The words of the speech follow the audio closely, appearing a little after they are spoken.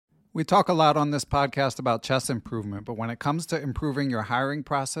We talk a lot on this podcast about chess improvement, but when it comes to improving your hiring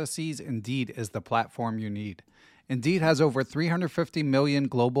processes, Indeed is the platform you need. Indeed has over 350 million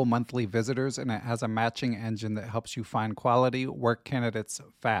global monthly visitors, and it has a matching engine that helps you find quality work candidates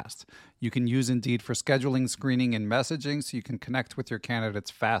fast. You can use Indeed for scheduling, screening, and messaging so you can connect with your candidates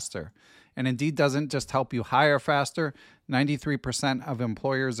faster. And Indeed doesn't just help you hire faster. 93% of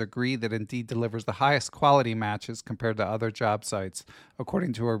employers agree that Indeed delivers the highest quality matches compared to other job sites,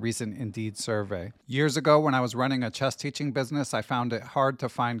 according to a recent Indeed survey. Years ago, when I was running a chess teaching business, I found it hard to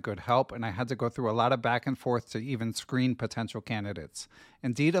find good help, and I had to go through a lot of back and forth to even screen potential candidates.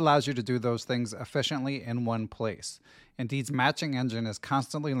 Indeed allows you to do those things efficiently in one place. Indeed's matching engine is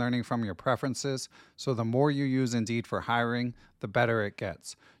constantly learning from your preferences, so the more you use Indeed for hiring, the better it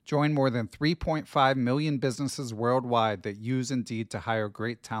gets. Join more than 3.5 million businesses worldwide that use Indeed to hire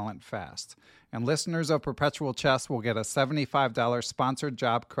great talent fast. And listeners of Perpetual Chess will get a $75 sponsored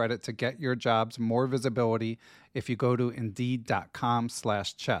job credit to get your jobs more visibility if you go to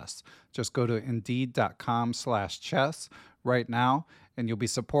Indeed.com/chess. Just go to Indeed.com/chess right now, and you'll be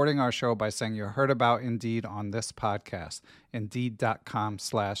supporting our show by saying you heard about Indeed on this podcast.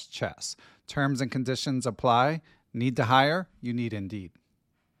 Indeed.com/chess. Terms and conditions apply. Need to hire? You need Indeed.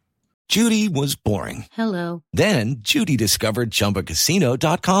 Judy was boring. Hello. Then Judy discovered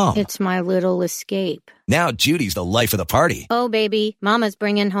ChumbaCasino.com. It's my little escape. Now Judy's the life of the party. Oh, baby, mama's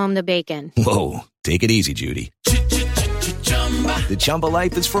bringing home the bacon. Whoa, take it easy, Judy. The Chumba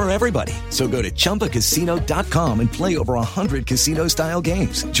life is for everybody. So go to ChumbaCasino.com and play over 100 casino-style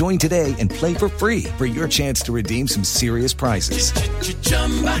games. Join today and play for free for your chance to redeem some serious prizes.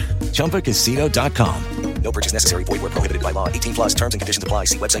 ChumbaCasino.com. No purchase necessary. Void where prohibited by law. 18 plus terms and conditions apply.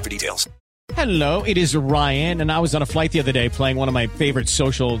 See website for details. Hello, it is Ryan, and I was on a flight the other day playing one of my favorite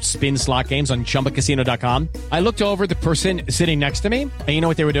social spin slot games on ChumbaCasino.com. I looked over at the person sitting next to me, and you know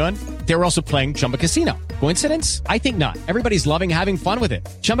what they were doing? They were also playing Chumba Casino. Coincidence? I think not. Everybody's loving having fun with it.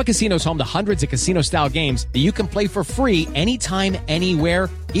 Chumba Casino is home to hundreds of casino-style games that you can play for free anytime, anywhere,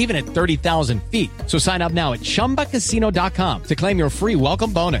 even at 30,000 feet. So sign up now at ChumbaCasino.com to claim your free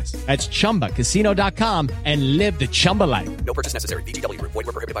welcome bonus. That's ChumbaCasino.com and live the Chumba life. No purchase necessary. VGW. Void where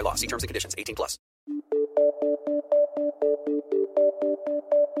prohibited by law. See terms and conditions. 18 plus.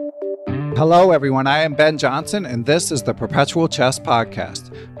 Hello, everyone. I am Ben Johnson, and this is the Perpetual Chess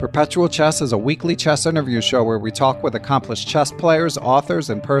Podcast. Perpetual Chess is a weekly chess interview show where we talk with accomplished chess players, authors,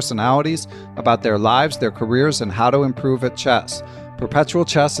 and personalities about their lives, their careers, and how to improve at chess. Perpetual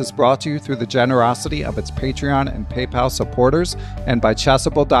Chess is brought to you through the generosity of its Patreon and PayPal supporters and by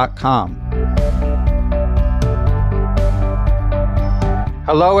Chessable.com.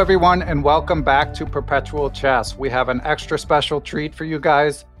 Hello, everyone, and welcome back to Perpetual Chess. We have an extra special treat for you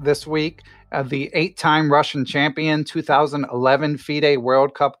guys this week. The 8-time Russian champion, 2011 FIDE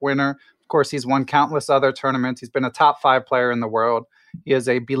World Cup winner. Of course, he's won countless other tournaments. He's been a top 5 player in the world. He is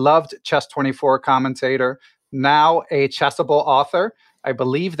a beloved Chess24 commentator, now a Chessable author. I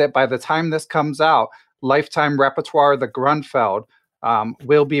believe that by the time this comes out, Lifetime Repertoire, The Grunfeld,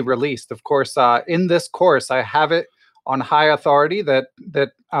 will be released. Of course, in this course, I have it on high authority that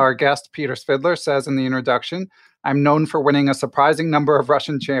our guest, Peter Svidler, says in the introduction. I'm known for winning a surprising number of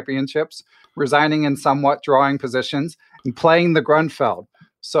Russian championships, resigning in somewhat drawing positions, and playing the Grunfeld.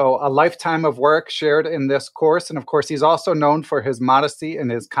 So a lifetime of work shared in this course. And of course, he's also known for his modesty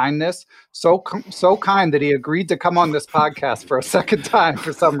and his kindness. So kind that he agreed to come on this podcast for a second time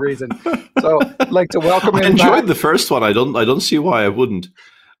for some reason. So I'd like to welcome him. I enjoyed back. the first one. I don't see why I wouldn't.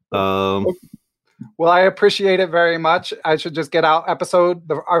 Well, I appreciate it very much. I should just get out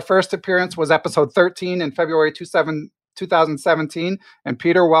our first appearance was episode 13 in February 2017. And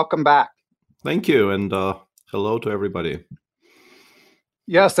Peter, welcome back. Thank you. And hello to everybody.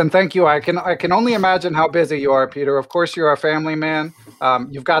 Yes, and thank you. I can only imagine how busy you are, Peter. Of course, you're a family man.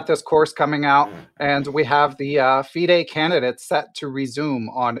 You've got this course coming out, and we have the FIDE candidates set to resume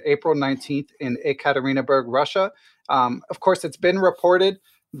on April 19th in Ekaterinburg, Russia. Of course, it's been reported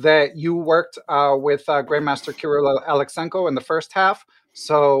that you worked with Grandmaster Kirill Alexenko in the first half,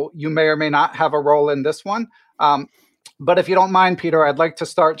 so you may or may not have a role in this one. But if you don't mind, Peter, I'd like to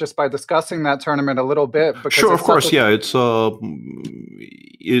start just by discussing that tournament a little bit. Sure, of course, yeah. It's a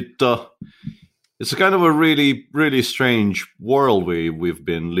kind of a really, really strange world we've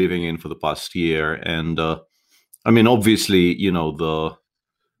been living in for the past year, and I mean, obviously, you know,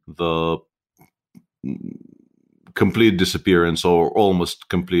 the complete disappearance or almost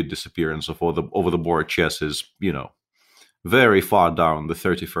complete disappearance of over the board chess is, you know, very far down the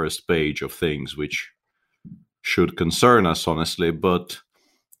 31st page of things, which should concern us, honestly. But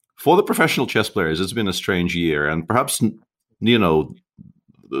for the professional chess players, it's been a strange year, and perhaps, you know,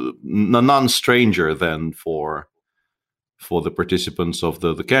 none stranger than for the participants of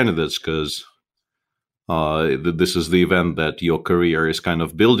the candidates, because this is the event that your career is kind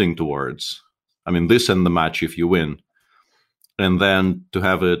of building towards. I mean, this and the match if you win, and then to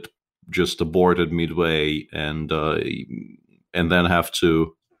have it just aborted midway, and then have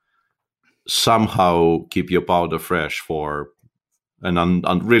to somehow keep your powder fresh for an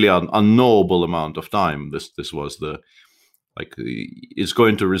really unknowable amount of time. This was it's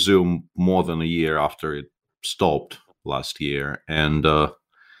going to resume more than a year after it stopped last year, and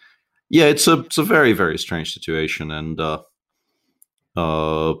it's a very, very strange situation, and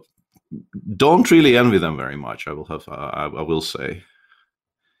don't really envy them very much. I will say.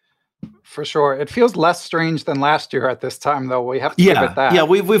 For sure, it feels less strange than last year at this time, though. We have to give it that. Yeah,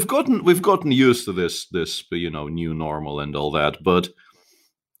 we've gotten used to this new normal and all that, but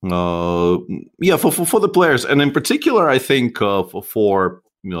for the players, and in particular, I think for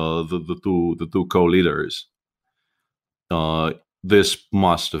the two co-leaders, this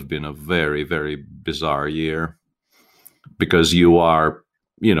must have been a very, very bizarre year, because you are,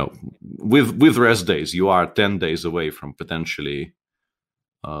 with rest days, you are 10 days away from potentially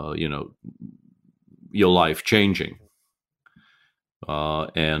your life changing,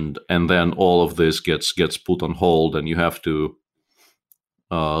 and then all of this gets put on hold, and you have to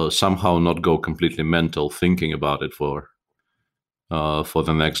somehow not go completely mental thinking about it for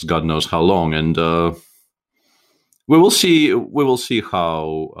the next God knows how long, and we will see how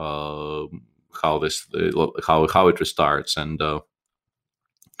it restarts, and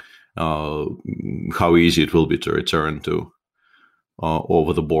how easy it will be to return to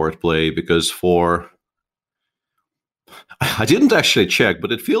over the board play, because I didn't actually check,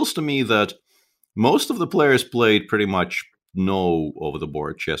 but it feels to me that most of the players played pretty much no over the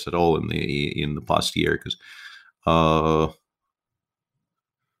board chess at all in the past year, because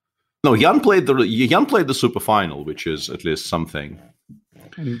Jan played the super final, which is at least something.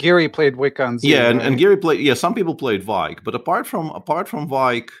 And Giri played Wick on Z. Yeah, right? and Giri played. Yeah, some people played Vike, but apart from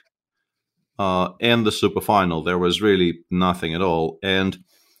Vike and the super final, there was really nothing at all. And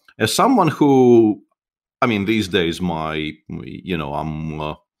as someone who, I mean, these days my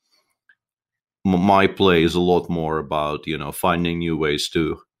play is a lot more about finding new ways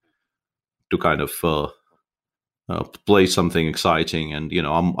to kind of play something exciting, and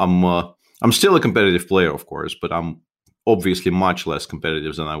I'm still a competitive player, of course, but I'm obviously much less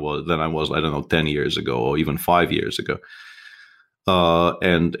competitive than I was I don't know 10 years ago or even 5 years ago,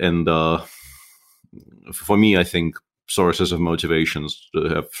 and for me, I think sources of motivations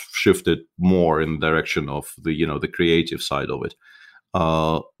have shifted more in the direction of the creative side of it,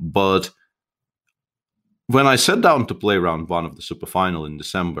 but when I sat down to play round one of the super final in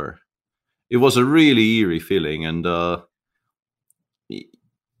December, it was a really eerie feeling, and I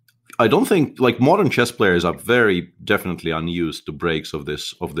don't think, like, modern chess players are very definitely unused to breaks of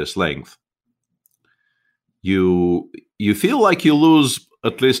this length. You feel like you lose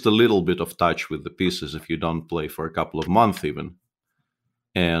at least a little bit of touch with the pieces if you don't play for a couple of months even,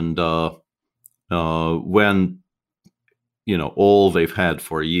 and when all they've had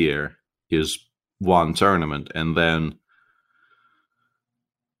for a year is one tournament, and then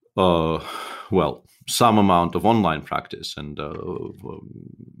some amount of online practice, and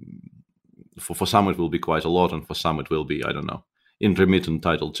for some it will be quite a lot, and for some it will be, I don't know, intermittent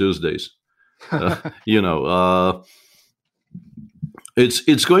title Tuesdays.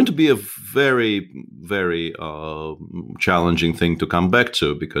 It's going to be a very, very challenging thing to come back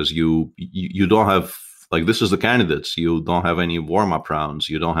to, because you don't have, like, this is the candidates, you don't have any warm-up rounds,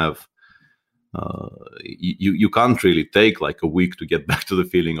 you don't have you can't really take like a week to get back to the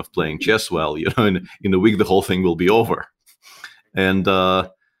feeling of playing chess well. In a week the whole thing will be over, and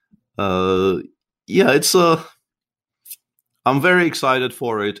it's I'm very excited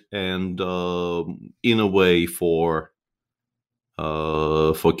for it, and in a way for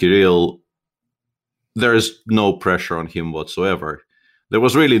Kirill, there is no pressure on him whatsoever. There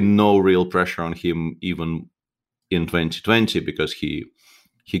was really no real pressure on him even in 2020, because he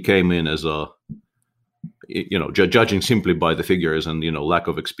came in as a, judging simply by the figures and, lack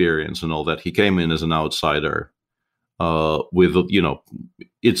of experience and all that, he came in as an outsider with,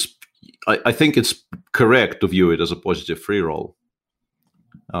 I think it's correct to view it as a positive free roll,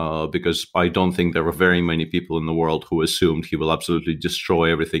 because I don't think there were very many people in the world who assumed he will absolutely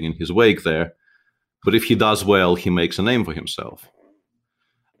destroy everything in his wake there. But if he does well, he makes a name for himself.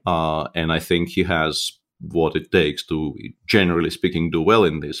 And I think he has what it takes to, generally speaking, do well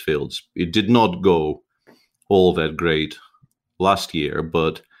in these fields. It did not go all that great last year,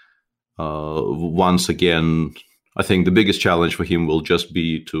 but once again, I think the biggest challenge for him will just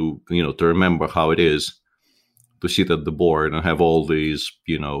be to remember how it is to sit at the board and have all these,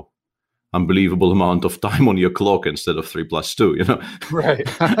 unbelievable amount of time on your clock instead of 3+2, Right.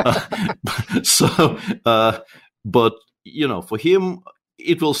 But, for him,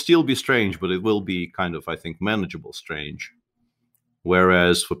 it will still be strange, but it will be kind of, I think, manageable strange.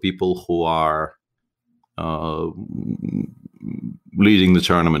 Whereas for people who are leading the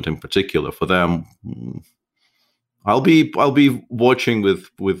tournament in particular, for them, I'll be watching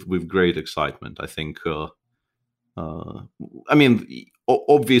with great excitement. I think.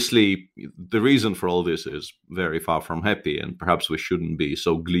 Obviously, the reason for all this is very far from happy, and perhaps we shouldn't be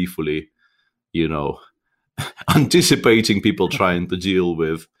so gleefully, anticipating people trying to deal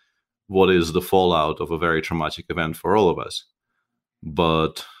with what is the fallout of a very traumatic event for all of us.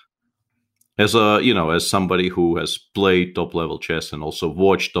 But as somebody who has played top-level chess and also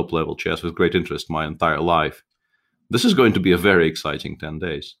watched top-level chess with great interest my entire life, this is going to be a very exciting 10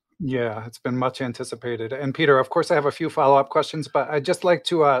 days. Yeah, it's been much anticipated. And Peter, of course, I have a few follow-up questions, but I'd just like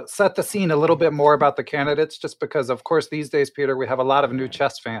to set the scene a little bit more about the candidates, just because, of course, these days, Peter, we have a lot of new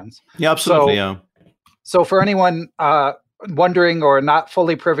chess fans. Yeah, absolutely. So for anyone wondering or not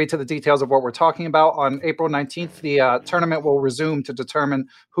fully privy to the details of what we're talking about, on April 19th, the tournament will resume to determine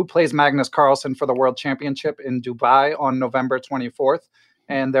who plays Magnus Carlsen for the World Championship in Dubai on November 24th.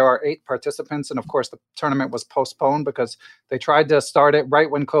 And there are 8 participants. And of course, the tournament was postponed because they tried to start it right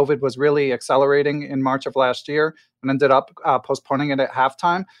when COVID was really accelerating in March of last year and ended up postponing it at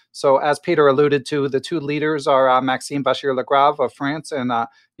halftime. So as Peter alluded to, the 2 leaders are Maxime Bachir-Lagrave of France and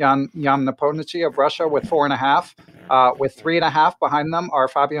Jan Nepomniachtchi of Russia with 4.5. With 3.5 behind them are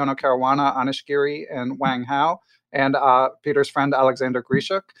Fabiano Caruana, Anish Giri, and Wang Hao, and Peter's friend Alexander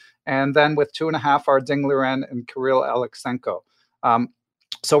Grishuk. And then with 2.5 are Ding Liren and Kirill Alexenko.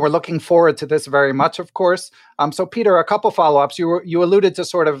 So we're looking forward to this very much, of course. So Peter, a couple follow-ups. You alluded to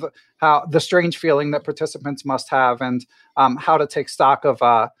sort of how the strange feeling that participants must have and how to take stock of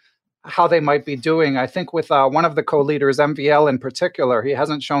how they might be doing. I think with one of the co-leaders, MVL in particular, he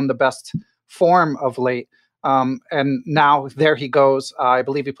hasn't shown the best form of late. And now there he goes. I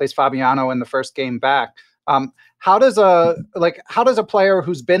believe he plays Fabiano in the first game back. How does a player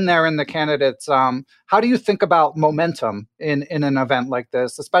who's been there in the candidates, how do you think about momentum in an event like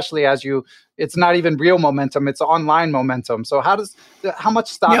this, especially as it's not even real momentum, it's online momentum. So how much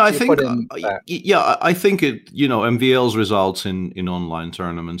stock do you put in that? I think MVL's results in online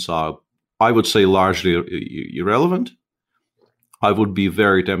tournaments are, I would say, largely irrelevant. I would be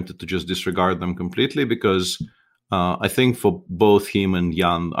very tempted to just disregard them completely because I think for both him and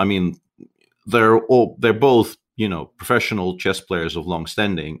Jan, they're both, professional chess players of long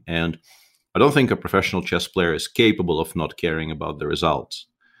standing. And I don't think a professional chess player is capable of not caring about the results.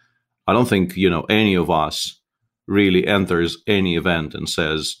 I don't think, any of us really enters any event and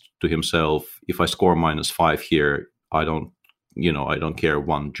says to himself, if I score -5 here, I don't care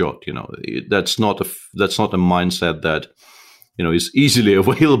one jot. That's not a mindset that, is easily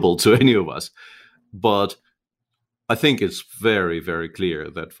available to any of us. But I think it's very, very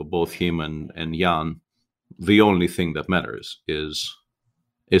clear that for both him and Jan, the only thing that matters is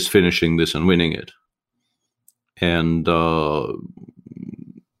finishing this and winning it. And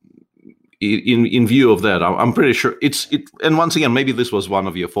in view of that, I'm pretty sure it. And once again, maybe this was one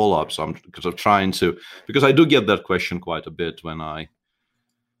of your follow-ups. Because I do get that question quite a bit when I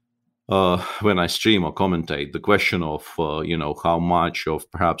stream or commentate, the question of, how much of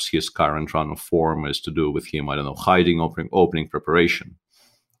perhaps his current run of form is to do with him, hiding opening preparation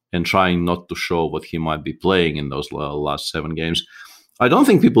and trying not to show what he might be playing in those last 7 games. I don't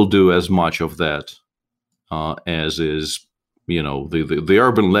think people do as much of that as is, the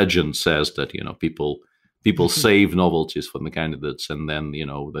urban legend says that, people save novelties for the candidates. And then,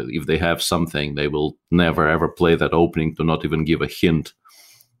 if they have something, they will never, ever play that opening to not even give a hint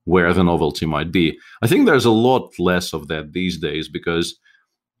where the novelty might be. I think there's a lot less of that these days because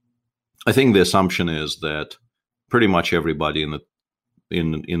I think the assumption is that pretty much everybody in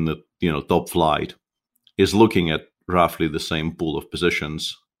the top flight is looking at roughly the same pool of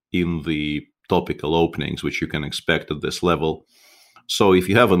positions in the topical openings, which you can expect at this level. So if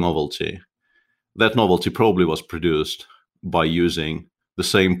you have a novelty, that novelty probably was produced by using the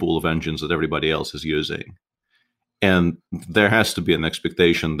same pool of engines that everybody else is using. And there has to be an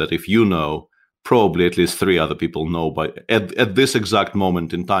expectation that if probably at least 3 other people know at this exact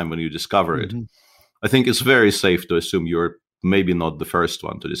moment in time when you discover it. Mm-hmm. I think it's very safe to assume you're maybe not the first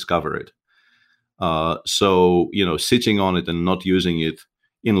one to discover it. So, sitting on it and not using it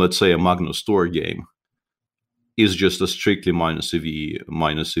in, let's say, a Magnus Tour game is just a strictly minus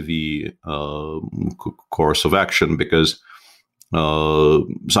EV course of action, because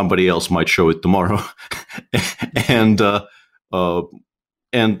somebody else might show it tomorrow, and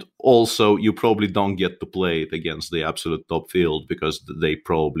also you probably don't get to play it against the absolute top field, because they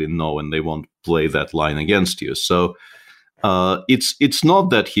probably know and they won't play that line against you. So it's not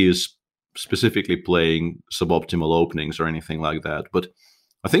that he is specifically playing suboptimal openings or anything like that, but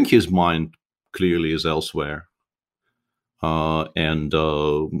I think his mind clearly is elsewhere. And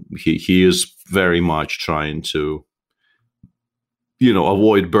he is very much trying to,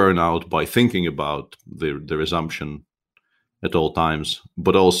 avoid burnout by thinking about the resumption at all times.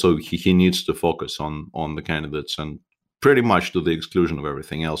 But also he needs to focus on the candidates, and pretty much to the exclusion of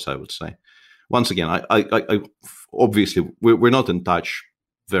everything else, I would say. Once again, I obviously we're not in touch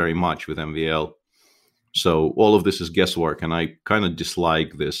very much with MVL, so all of this is guesswork, and I kind of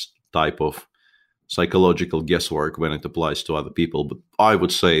dislike this type of psychological guesswork when it applies to other people. But I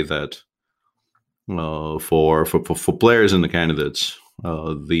would say that for players and the candidates,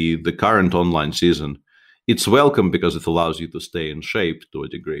 the current online season, it's welcome because it allows you to stay in shape to a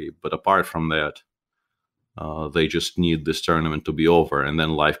degree. But apart from that, they just need this tournament to be over, and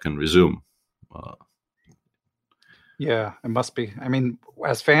then life can resume. Yeah, it must be. I mean,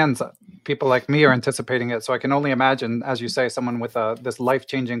 as fans, people like me are anticipating it, so I can only imagine, as you say, someone with this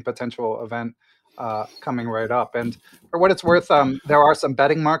life-changing potential event coming right up. And for what it's worth, there are some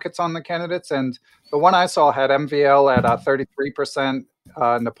betting markets on the candidates, and the one I saw had MVL at 33%,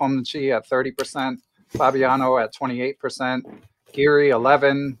 Nepomniachtchi at 30%, Fabiano at 28%, Giri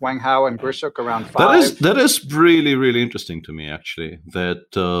 11%, Wang Hao and Grishuk around 5%. That is really, really interesting to me, actually, that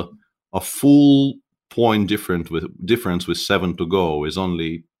a full point difference with 7 to go is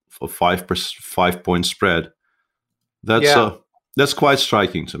only a 5-point spread. That's quite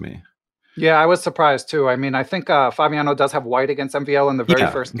striking to me. Yeah, I was surprised too. I mean, I think Fabiano does have white against MVL in the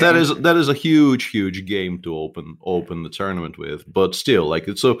very first game. That is a huge game to open the tournament with. But still, like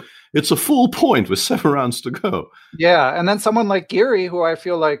it's a full point with 7 rounds to go. Yeah, and then someone like Giri, who I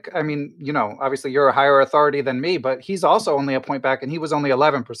feel like, I mean, obviously you're a higher authority than me, but he's also only a point back, and he was only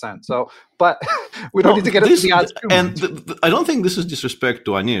 11%. So, but we don't need to get into the odds too much. I don't think this is disrespect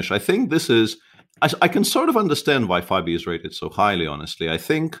to Anish. I think this is. I can sort of understand why Fabi is rated so highly. Honestly, I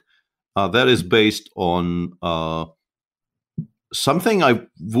think. That is based on something I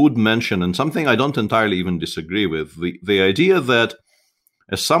would mention, and something I don't entirely even disagree with. The idea that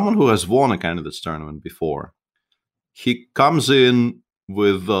as someone who has won a candidates tournament before, he comes in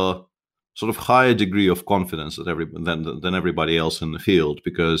with a sort of higher degree of confidence than everybody else in the field,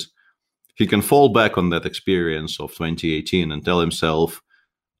 because he can fall back on that experience of 2018 and tell himself,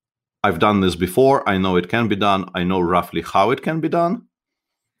 I've done this before, I know it can be done, I know roughly how it can be done.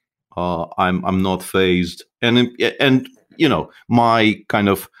 I'm not phased, and my kind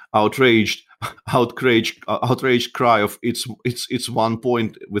of outraged cry of it's 1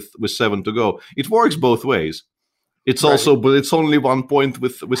 point with 7 to go. It works both ways. It's right. Also, but it's only 1 point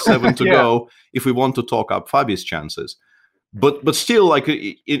with 7 to go if we want to talk up Fabi's chances. But still, like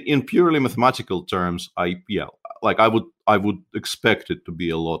in purely mathematical terms, I would expect it to be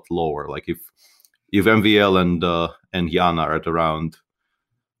a lot lower. Like if MVL and Jan are at around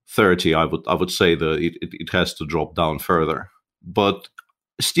 30, I would say that it has to drop down further. But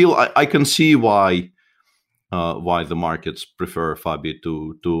still, I can see why the markets prefer Fabi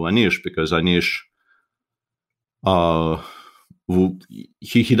to Anish, because Anish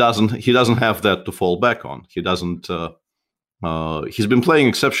he doesn't have that to fall back on. He doesn't. He's been playing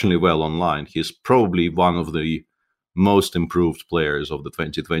exceptionally well online. He's probably one of the most improved players of the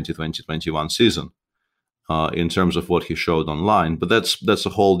 2020-2021 season. In terms of what he showed online, but that's a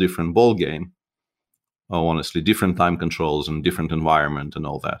whole different ball game. Honestly, different time controls and different environment and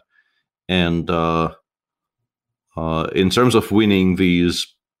all that. And in terms of winning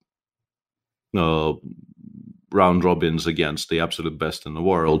these round robins against the absolute best in the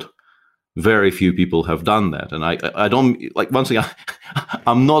world, very few people have done that. And I don't like. Once again,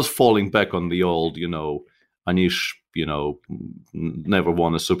 I'm not falling back on the old, Anish, never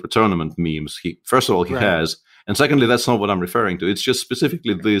won a super tournament memes. First of all, he has, and secondly, that's not what I'm referring to. It's just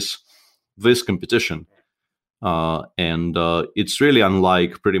specifically this competition, and it's really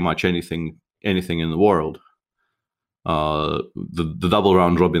unlike pretty much anything in the world. The double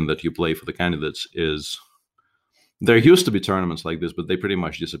round robin that you play for the candidates is. There used to be tournaments like this, but they pretty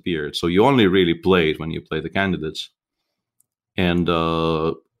much disappeared. So you only really play it when you play the candidates, and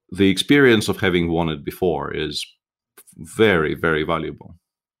the experience of having won it before is very, very valuable.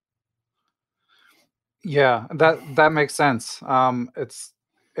 Yeah, that makes sense. It's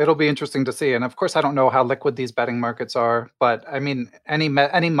It'll be interesting to see. And of course, I don't know how liquid these betting markets are, but I mean, any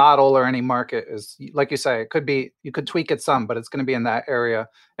model or any market is, like you say, it could be, you could tweak it some, but it's going to be in that area.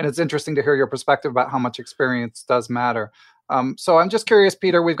 And it's interesting to hear your perspective about how much experience does matter. So I'm just curious,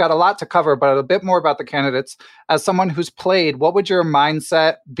 Peter, we've got a lot to cover, but a bit more about the candidates. As someone who's played, what would your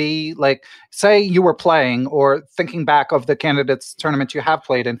mindset be? Like, say you were playing or thinking back of the candidates tournament you have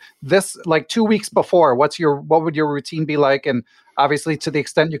played in this, like 2 weeks before, what would your routine be like? And obviously, to the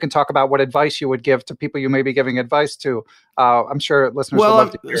extent you can talk about what advice you would give to people you may be giving advice to, I'm sure listeners would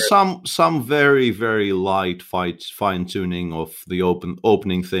love to hear it. Some very, very light fine tuning of the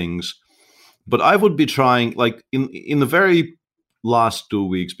opening things. But I would be trying, like in the very last 2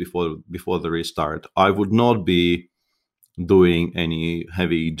 weeks before the restart, I would not be doing any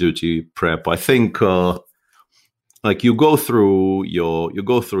heavy duty prep. I think like you go through your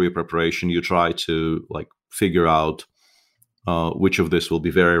preparation, you try to like figure out which of this will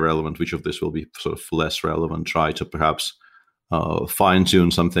be very relevant, which of this will be sort of less relevant. Try to perhaps fine tune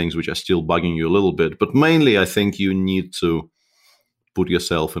some things which are still bugging you a little bit. But mainly, I think you need to put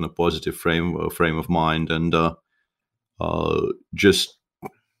yourself in a positive frame of mind, and just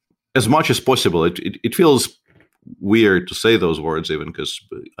as much as possible. It feels weird to say those words, even because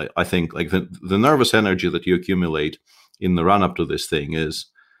I think like the nervous energy that you accumulate in the run up to this thing is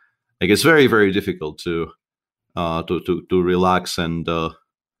like it's very, very difficult to relax and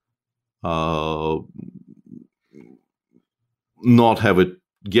not have it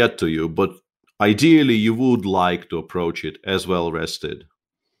get to you, but ideally, you would like to approach it as well rested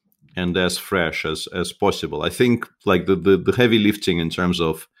and as fresh as possible. I think like the heavy lifting in terms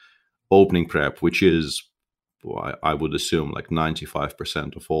of opening prep, which is, well, I would assume like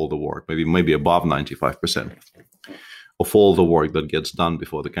 95% of all the work, maybe above 95% of all the work that gets done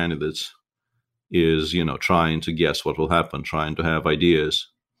before the candidates, is, you know, trying to guess what will happen, trying to have ideas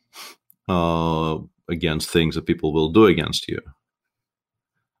against things that people will do against you.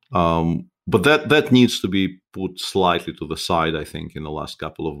 But that needs to be put slightly to the side, I think, in the last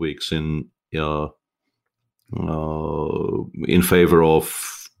couple of weeks in favor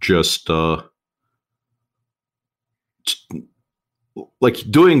of just like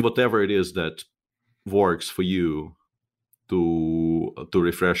doing whatever it is that works for you to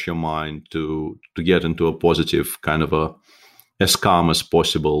refresh your mind, to get into a positive kind of as calm as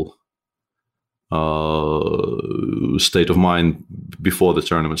possible state of mind before the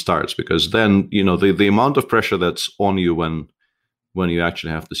tournament starts, because then, you know, the amount of pressure that's on you when you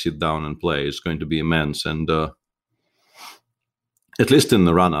actually have to sit down and play is going to be immense. And at least in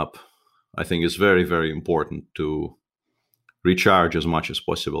the run up, I think it's very, very important to recharge as much as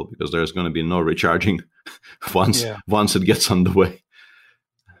possible, because there's going to be no recharging once it gets underway.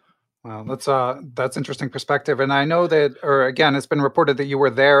 Well, that's interesting perspective. And I know that, or again, it's been reported that you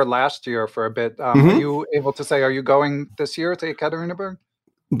were there last year for a bit. Are you able to say, are you going this year to Ekaterinburg?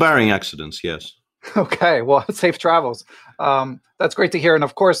 Barring accidents, yes. Okay, well, safe travels. That's great to hear. And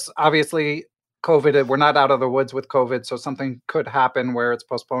of course, obviously, COVID, we're not out of the woods with COVID, so something could happen where it's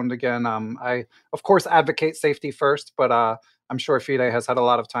postponed again. I, of course, advocate safety first, but I'm sure FIDE has had a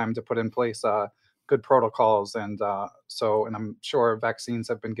lot of time to put in place good protocols, and I'm sure vaccines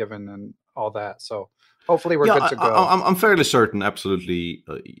have been given and all that. So hopefully we're good to go. I'm fairly certain, absolutely,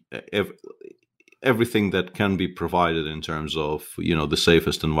 everything that can be provided in terms of, you know, the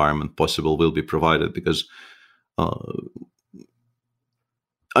safest environment possible will be provided, because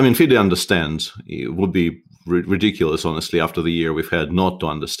I mean, FIDE understands. It would be ridiculous, honestly, after the year we've had, not to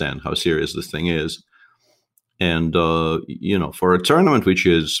understand how serious this thing is. And, you know, for a tournament which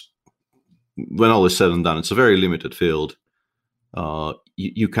is, when all is said and done, it's a very limited field,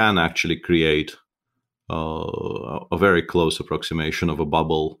 you can actually create a very close approximation of a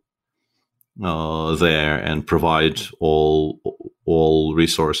bubble there and provide all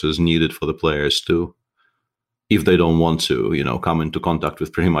resources needed for the players to, if they don't want to, you know, come into contact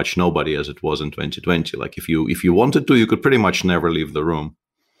with pretty much nobody, as it was in 2020. Like if you wanted to, you could pretty much never leave the room.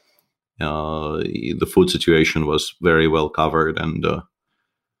 The food situation was very well covered, and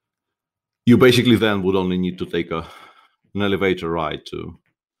you basically then would only need to take an elevator ride to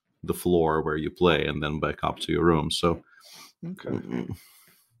the floor where you play and then back up to your room. So, okay.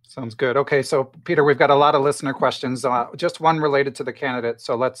 Sounds good. Okay, so Peter, we've got a lot of listener questions. Just one related to the candidate.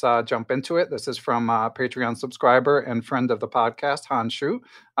 So let's jump into it. This is from Patreon subscriber and friend of the podcast, Han Shu.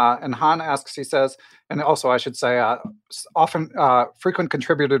 And Han asks, he says, and also I should say, often frequent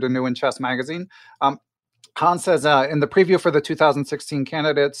contributor to New in Chess magazine. Han says, in the preview for the 2016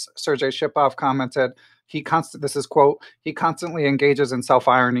 candidates, Sergei Shipov commented, this is quote, he constantly engages in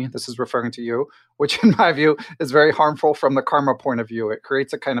self-irony, this is referring to you, which in my view is very harmful from the karma point of view. It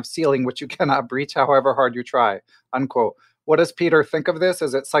creates a kind of ceiling which you cannot breach however hard you try, unquote. What does Peter think of this?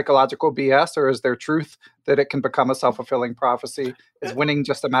 Is it psychological BS, or is there truth that it can become a self-fulfilling prophecy? Is winning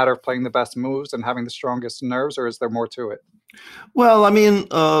just a matter of playing the best moves and having the strongest nerves, or is there more to it? Well, I mean,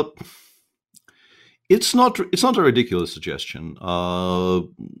 it's not a ridiculous suggestion.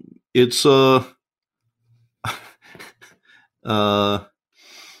 It's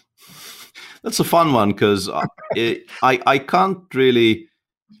that's a fun one, because I can't really.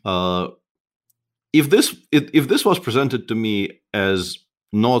 If this was presented to me as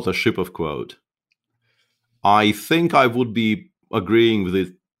not a ship of quote, I think I would be agreeing with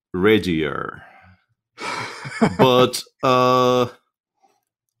it readier. But I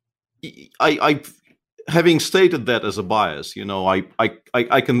having stated that as a bias,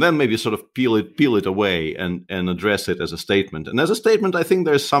 I can then maybe sort of peel it away and address it as a statement. And as a statement, I think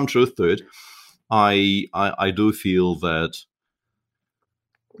there's some truth to it. I do feel that.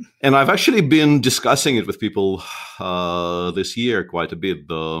 And I've actually been discussing it with people this year quite a bit.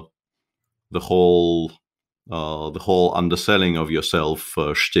 The whole underselling of yourself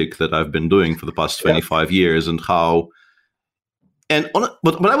shtick that I've been doing for the past 25 years, and how.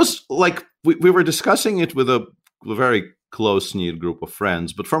 But I was like, we were discussing it with a very close-knit group of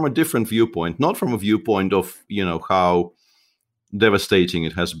friends, but from a different viewpoint, not from a viewpoint of how devastating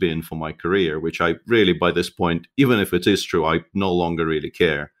it has been for my career, which I really, by this point, even if it is true, I no longer really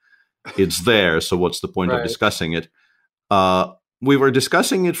care. It's there, so what's the point of discussing it? We were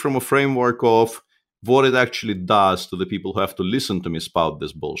discussing it from a framework of what it actually does to the people who have to listen to me spout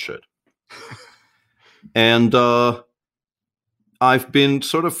this bullshit. And I've been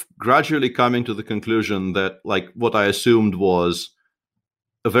sort of gradually coming to the conclusion that, like, what I assumed was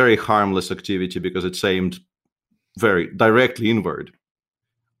a very harmless activity because it's aimed very directly inward.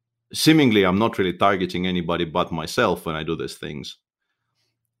 Seemingly, I'm not really targeting anybody but myself when I do these things.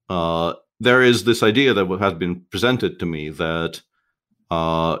 There is this idea that has been presented to me that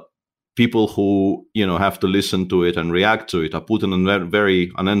people who have to listen to it and react to it are put in a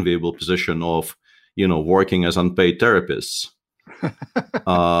very unenviable position of working as unpaid therapists,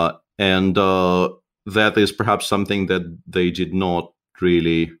 and that is perhaps something that they did not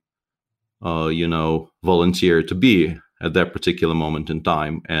really volunteer to be at that particular moment in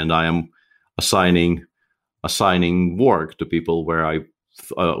time. And I am assigning work to people where I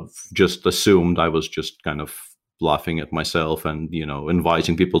just assumed I was just kind of laughing at myself and,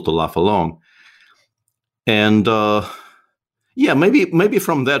 inviting people to laugh along. And maybe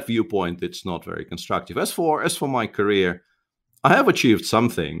from that viewpoint, it's not very constructive. As for my career, I have achieved some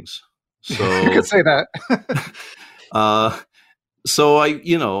things. So you could say that. So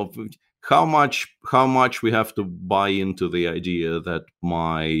how much we have to buy into the idea that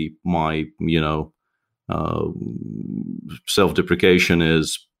my self-deprecation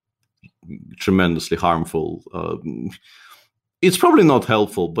is tremendously harmful. It's probably not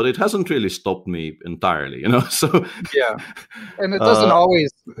helpful, but it hasn't really stopped me entirely, So yeah, and it doesn't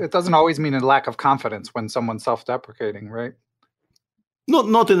always mean a lack of confidence when someone's self-deprecating, right?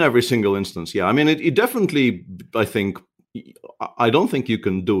 Not in every single instance. Yeah, I mean, it definitely. I don't think you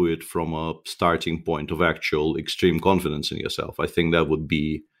can do it from a starting point of actual extreme confidence in yourself. I think that would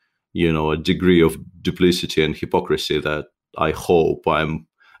be, a degree of duplicity and hypocrisy that I hope I'm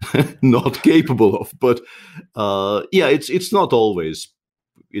not capable of. But it's not always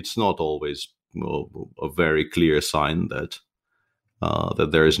a very clear sign that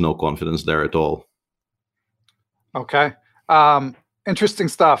there is no confidence there at all. Okay, interesting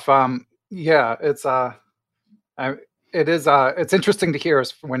stuff. It's interesting to hear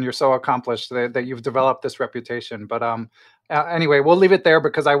when you're so accomplished that you've developed this reputation. But anyway, we'll leave it there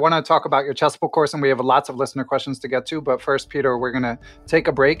because I want to talk about your Chessable course, and we have lots of listener questions to get to. But first, Peter, we're going to take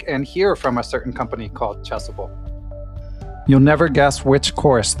a break and hear from a certain company called Chessable. You'll never guess which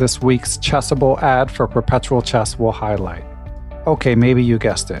course this week's Chessable ad for Perpetual Chess will highlight. Okay, maybe you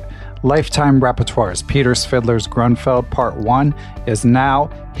guessed it. Lifetime Repertoires, Peter Svidler's Grunfeld Part 1 is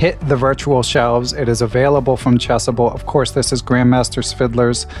now hit the virtual shelves. It is available from Chessable. Of course, this is Grandmaster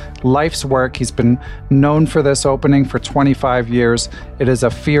Svidler's life's work. He's been known for this opening for 25 years. It is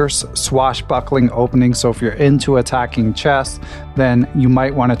a fierce, swashbuckling opening, so if you're into attacking chess, then you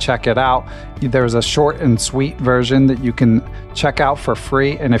might want to check it out. There's a short and sweet version that you can check out for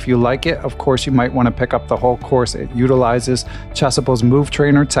free, and if you like it, of course, you might want to pick up the whole course. It utilizes Chessable's Move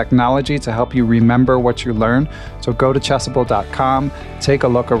Trainer technology to help you remember what you learn. So go to chessable.com, take a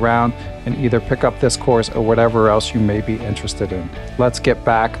look look around and either pick up this course or whatever else you may be interested in. Let's get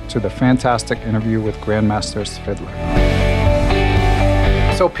back to the fantastic interview with Grandmaster Svidler.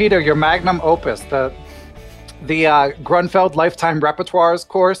 So Peter, your magnum opus, the Grunfeld Lifetime Repertoires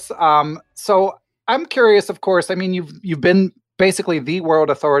course. So I'm curious, of course, I mean, you've been basically the world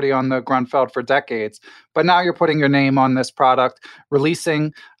authority on the Grunfeld for decades, but now you're putting your name on this product,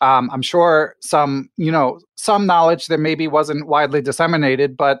 releasing, I'm sure some knowledge that maybe wasn't widely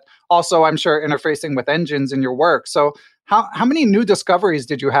disseminated, but also I'm sure interfacing with engines in your work. So how many new discoveries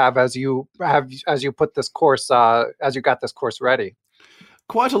did you have as you put this course, as you got this course ready?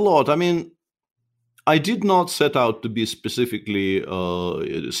 Quite a lot. I mean, I did not set out to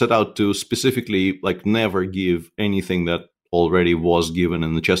specifically like never give anything that already was given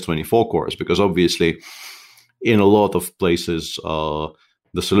in the Chess24 course, because obviously in a lot of places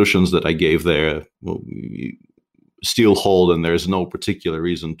the solutions that I gave there still hold, and there's no particular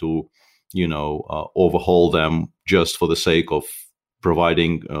reason to overhaul them just for the sake of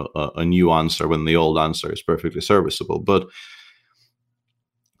providing a new answer when the old answer is perfectly serviceable. But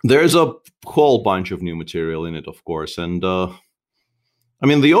there's a whole bunch of new material in it, of course, and I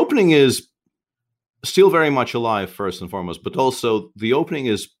mean, the opening is still very much alive, first and foremost, but also the opening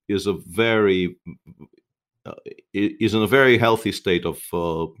is in a very healthy state of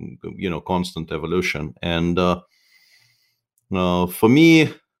constant evolution. And for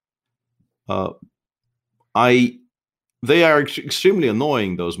me, they are extremely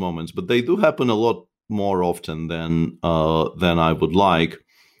annoying, those moments, but they do happen a lot more often than I would like.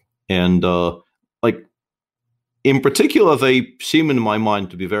 And in particular, they seem in my mind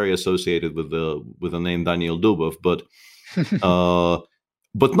to be very associated with the name Daniil Dubov, but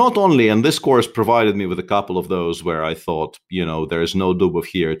not only. And this course provided me with a couple of those where I thought, there is no Dubov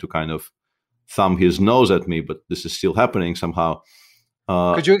here to kind of thumb his nose at me, but this is still happening somehow.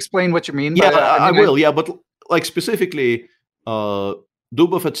 Could you explain what you mean? Yeah, I will. Yeah, but like specifically,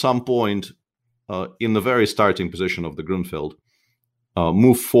 Dubov at some point in the very starting position of the Grunfeld,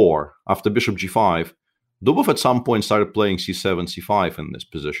 move 4 after Bishop G5. Dubov at some point started playing C7, C5 in this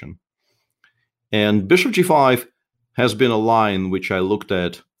position. And Bishop G5 has been a line which I looked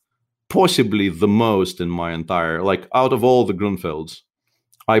at possibly the most in my entire, like out of all the Grunfelds,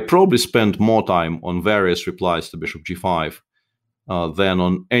 I probably spent more time on various replies to Bishop G5 than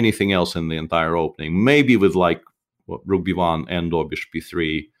on anything else in the entire opening. Maybe with like Rook B1 and or Bishop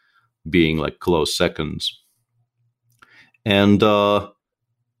B3 being like close seconds. And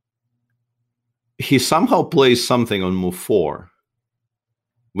he somehow plays something on move 4,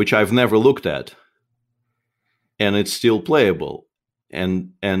 which I've never looked at, and it's still playable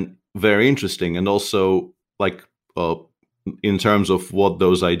and very interesting. And also, like in terms of what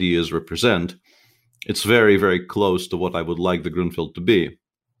those ideas represent, it's very, very close to what I would like the Grunfeld to be.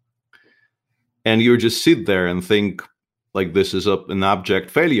 And you just sit there and think, like, this is an abject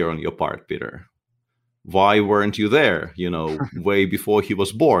failure on your part, Peter. Why weren't you there, way before he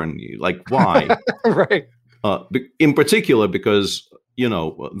was born? Like, why? Right. In particular, because,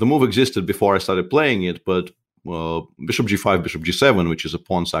 the move existed before I started playing it, but Bishop G5, Bishop G7, which is a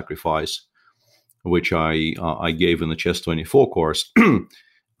pawn sacrifice, which I gave in the Chess24 course,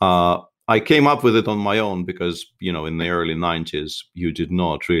 I came up with it on my own because, in the early 90s, you did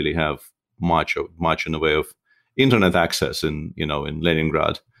not really have much in the way of internet access in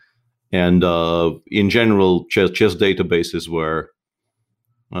Leningrad. And in general, chess databases were,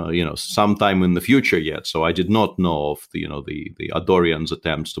 sometime in the future yet. So I did not know of the Adorian's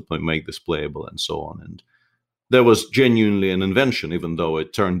attempts to make this playable and so on. And there was genuinely an invention, even though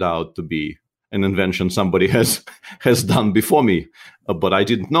it turned out to be an invention somebody has done before me. But I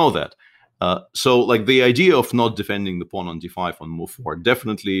didn't know that. So like the idea of not defending the pawn on d5 on move 4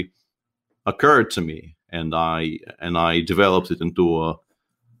 definitely occurred to me, and I developed it into a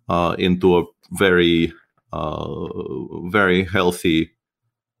very very healthy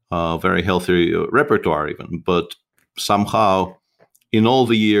repertoire even. But somehow in all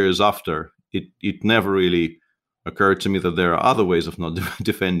the years after, it never really occurred to me that there are other ways of not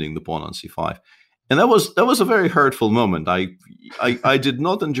defending the pawn on c5, and that was a very hurtful moment. I did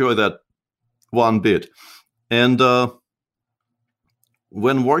not enjoy that one bit. And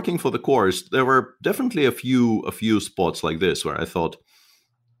when working for the course, there were definitely a few spots like this where I thought,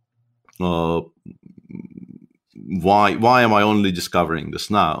 why am I only discovering this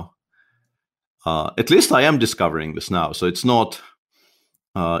now? At least I am discovering this now, so it's not,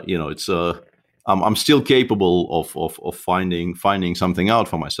 it's I'm still capable of finding something out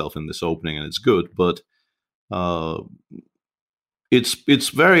for myself in this opening, and it's good. But it's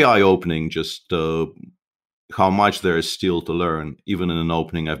very eye-opening just how much there is still to learn, even in an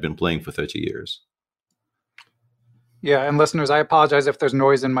opening I've been playing for 30 years. Yeah, and listeners, I apologize if there's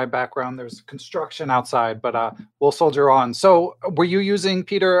noise in my background. There's construction outside, but we'll soldier on. So were you using,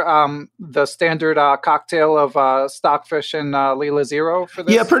 Peter, the standard cocktail of Stockfish and Leela Zero for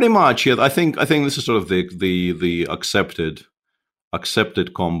this? Yeah, pretty much. Yeah, I think this is sort of the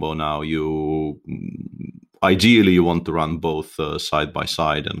accepted combo now. Ideally you want to run both side by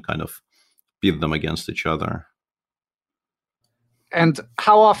side and kind of pit them against each other. And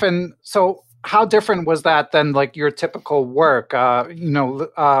how different was that than like your typical work? Friend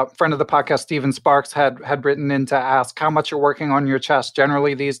of the podcast, Steven Sparks, had written in to ask how much you're working on your chess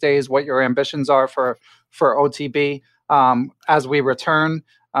generally these days, what your ambitions are for OTB as we return,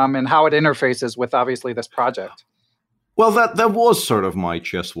 and how it interfaces with obviously this project. Well, that was sort of my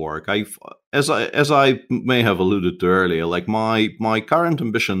chess work. As I may have alluded to earlier, like my current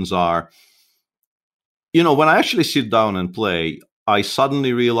ambitions are, when I actually sit down and play, I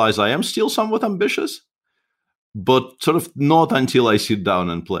suddenly realize I am still somewhat ambitious, but sort of not until I sit down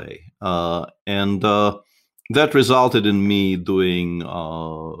and play. And that resulted in me doing,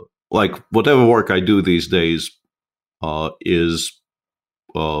 whatever work I do these days is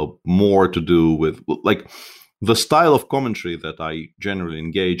more to do with, like, the style of commentary that I generally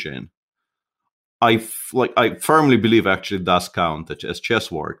engage in. I firmly believe actually does count as chess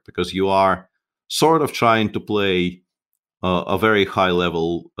work, because you are sort of trying to play a very high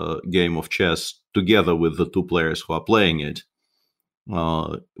level game of chess together with the two players who are playing it.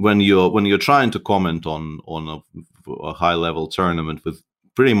 When you're trying to comment on a high level tournament with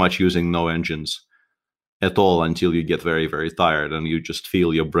pretty much using no engines at all until you get very, very tired and you just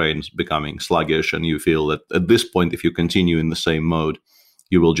feel your brain's becoming sluggish, and you feel that at this point, if you continue in the same mode,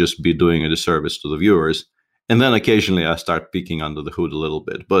 you will just be doing a disservice to the viewers. And then occasionally I start peeking under the hood a little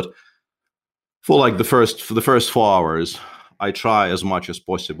bit. But for the first 4 hours, I try as much as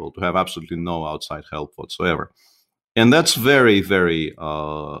possible to have absolutely no outside help whatsoever. And that's very, very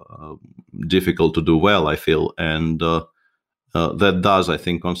difficult to do well, I feel. And that does, I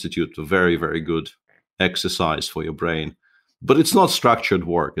think, constitute a very, very good exercise for your brain. But it's not structured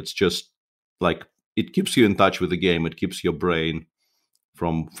work. It's just like, it keeps you in touch with the game. It keeps your brain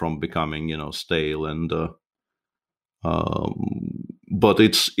from becoming, stale. And but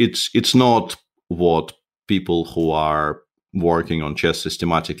it's not what people who are working on chess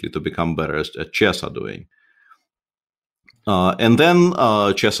systematically to become better at chess are doing. And then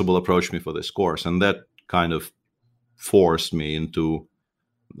Chessable approached me for this course, and that kind of forced me into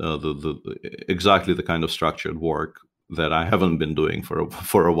exactly the kind of structured work that I haven't been doing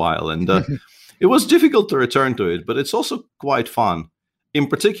for a while. And it was difficult to return to it, but it's also quite fun, in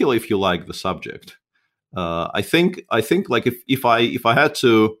particular if you like the subject. I think like if I had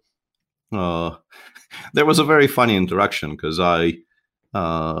to, there was a very funny interaction, because I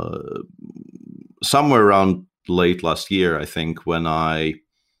somewhere around late last year, I think, when I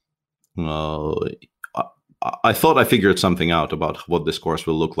thought I figured something out about what this course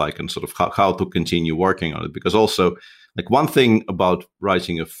will look like and sort of how to continue working on it. Because also, like, one thing about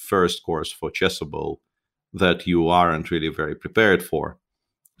writing a first course for Chessable that you aren't really very prepared for,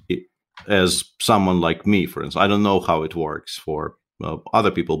 as someone like me, for instance, I don't know how it works for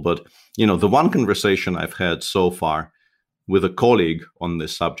other people, but the one conversation I've had so far with a colleague on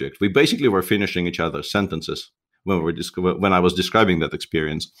this subject, we basically were finishing each other's sentences when I was describing that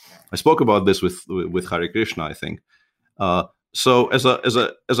experience. I spoke about this with Hare Krishna, I think. So as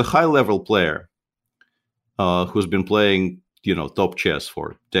a high level player who's been playing top chess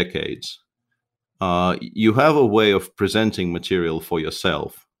for decades, you have a way of presenting material for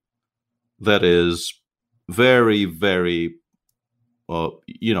yourself that is very, very,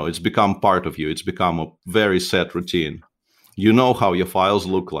 it's become part of you. It's become a very set routine. You know how your files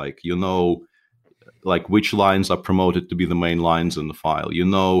look like. You know, like, which lines are promoted to be the main lines in the file. You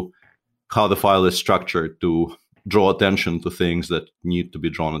know how the file is structured to draw attention to things that need to be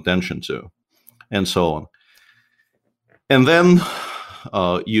drawn attention to, and so on. And then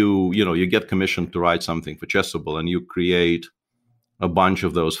you get commissioned to write something for Chessable, and you create a bunch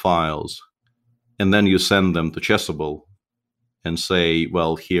of those files, and then you send them to Chessable and say,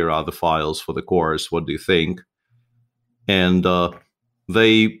 well, here are the files for the course. What do you think? And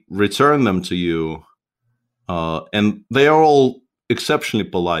they return them to you, and they are all exceptionally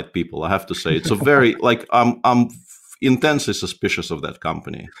polite people, I have to say. It's a very, like, I'm intensely suspicious of that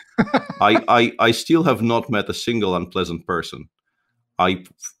company. I still have not met a single unpleasant person.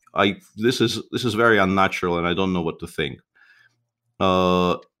 This is very unnatural, and I don't know what to think.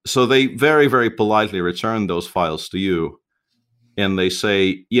 So they very, very politely return those files to you, and they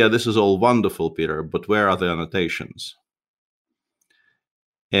say, yeah, this is all wonderful, Peter, but where are the annotations?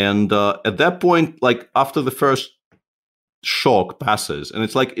 And at that point, like after the first shock passes, and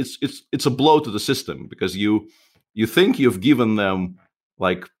it's like it's a blow to the system, because you think you've given them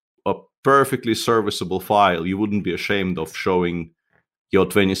like a perfectly serviceable file you wouldn't be ashamed of showing your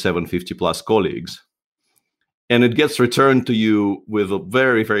 2750 plus colleagues, and it gets returned to you with a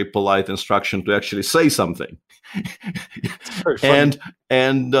very, very polite instruction to actually say something. and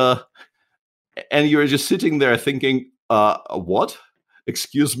you're just sitting there thinking, what?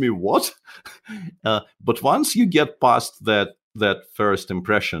 Excuse me, what? But once you get past that first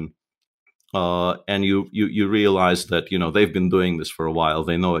impression, and you realize that they've been doing this for a while,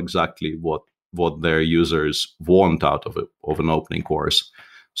 they know exactly what their users want out of an opening course.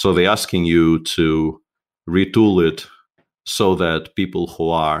 So they're asking you to retool it so that people who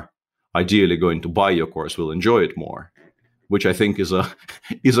are ideally going to buy your course will enjoy it more, which I think is a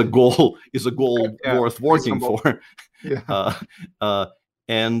goal worth working for. Yeah.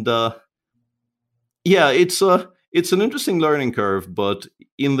 It's an interesting learning curve, but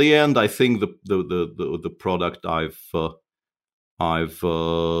in the end, I think the product I've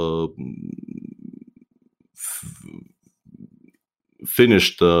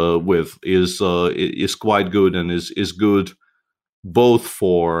finished with is quite good, and is good both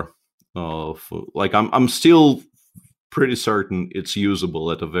for like I'm still pretty certain it's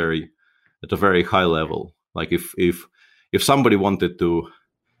usable at a very high level. Like if somebody wanted to,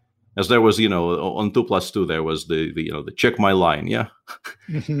 as there was, on 2+2, there was the check my line,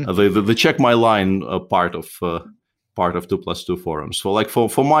 the check my line part of 2+2 forums. So like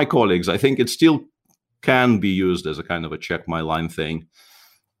for my colleagues, I think it still can be used as a kind of a check my line thing,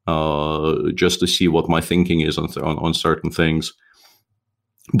 just to see what my thinking is on certain things.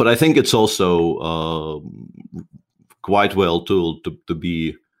 But I think it's also quite well tooled to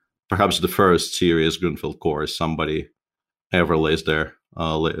be perhaps the first serious Grunfeld course somebody ever lays their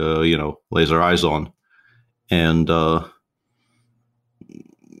eyes on, and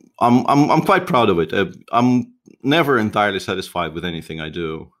I'm quite proud of it. I'm never entirely satisfied with anything I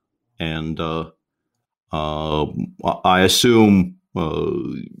do, and I assume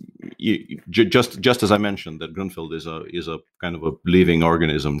just as I mentioned that Grunfeld is a kind of a living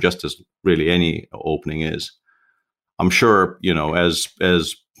organism, just as really any opening is. I'm sure as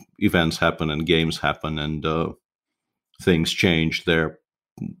events happen and games happen and things change, there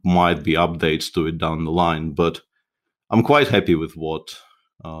might be updates to it down the line, but I'm quite happy with what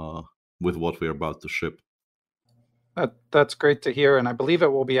we're about to ship. That's great to hear, and I believe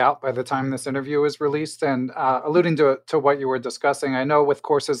it will be out by the time this interview is released. And alluding to what you were discussing, I know with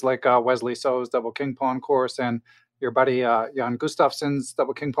courses like Wesley So's Double King Pawn course and your buddy Jan Gustafsson's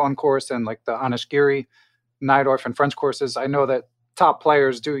Double King Pawn course, and like the Anish Giri, Najdorf, and French courses, I know that top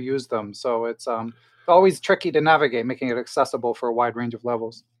players do use them. So it's always tricky to navigate, making it accessible for a wide range of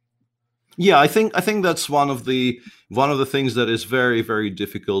levels. Yeah, I think that's one of the things that is very, very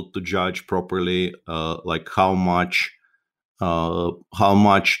difficult to judge properly, like how much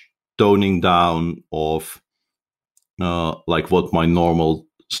toning down of like what my normal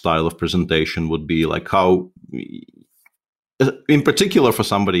style of presentation would be, like how, in particular for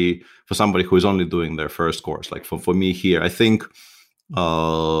somebody who is only doing their first course, like for me here, I think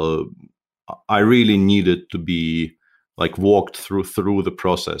I really needed to be like walked through the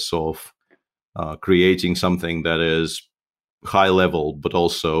process of creating something that is high level, but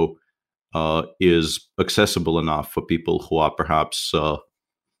also is accessible enough for people who are perhaps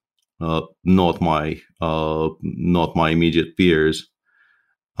not my immediate peers.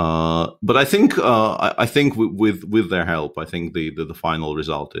 But I think with their help, I think the final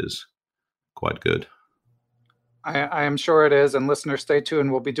result is quite good. I am sure it is, and listeners, stay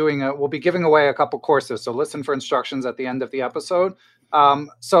tuned. We'll be giving away a couple courses, so listen for instructions at the end of the episode.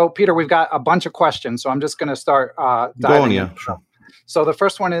 So, Peter, we've got a bunch of questions, so I'm just going to start diving in. Sure. So the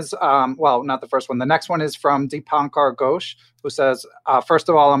first one is, not the first one. The next one is from Deepankar Ghosh, who says, first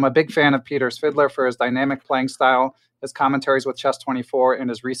of all, I'm a big fan of Peter Svidler for his dynamic playing style, his commentaries with Chess24, and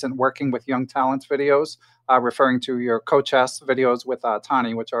his recent Working with Young Talents videos, referring to your co-chess videos with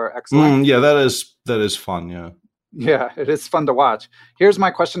Tani, which are excellent. Yeah, that is fun, yeah. Yeah, it is fun to watch. Here's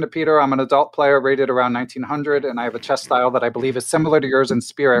my question to Peter. I'm an adult player rated around 1900, and I have a chess style that I believe is similar to yours in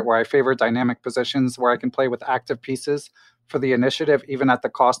spirit, where I favor dynamic positions where I can play with active pieces for the initiative, even at the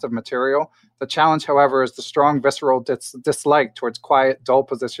cost of material. The challenge, however, is the strong visceral dislike towards quiet, dull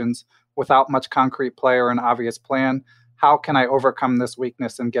positions without much concrete play or an obvious plan. How can I overcome this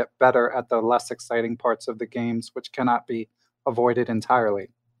weakness and get better at the less exciting parts of the games, which cannot be avoided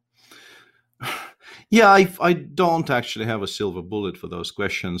entirely? Yeah, I don't actually have a silver bullet for those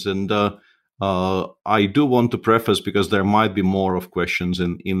questions. And I do want to preface, because there might be more of questions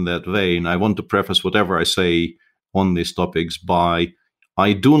in that vein, I want to preface whatever I say on these topics by,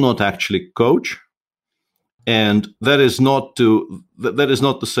 I do not actually coach. And that is not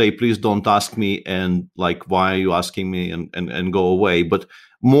to say, please don't ask me, and like, why are you asking me, and go away, but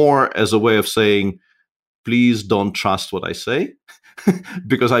more as a way of saying, please don't trust what I say,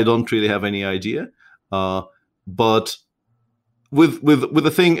 because I don't really have any idea. But with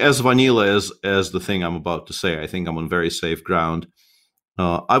the thing as vanilla as the thing I'm about to say, I think I'm on very safe ground.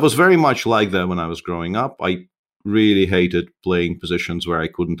 I was very much like that when I was growing up. I really hated playing positions where I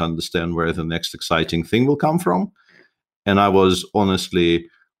couldn't understand where the next exciting thing will come from. And I was honestly,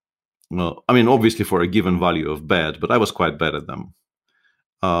 obviously for a given value of bad, but I was quite bad at them.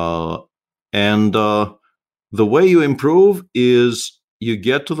 And the way you improve is you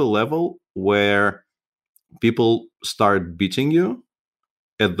get to the level where people start beating you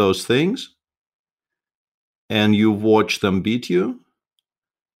at those things, and you watch them beat you.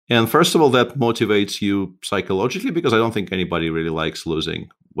 And first of all, that motivates you psychologically, because I don't think anybody really likes losing,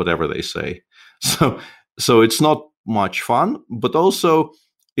 whatever they say. So it's not much fun, but also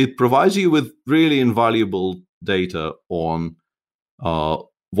it provides you with really invaluable data on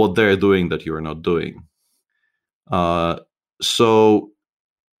what they're doing that you're not doing. So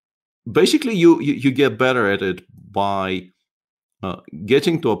basically, you get better at it by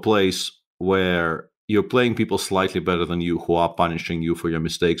getting to a place where you're playing people slightly better than you, who are punishing you for your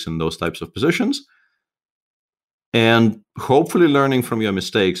mistakes in those types of positions, and hopefully learning from your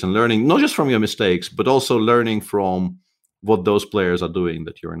mistakes, and learning not just from your mistakes, but also learning from what those players are doing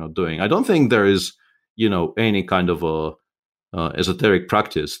that you're not doing. I don't think there is, any kind of a esoteric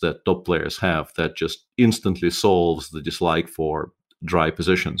practice that top players have that just instantly solves the dislike for dry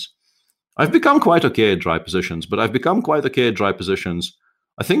positions. I've become quite okay at dry positions, but I've become quite okay at dry positions,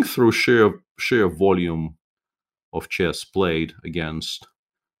 I think, through sheer volume of chess played against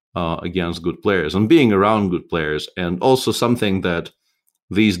good players, and being around good players. And also something that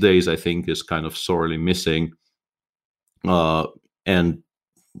these days I think is kind of sorely missing. And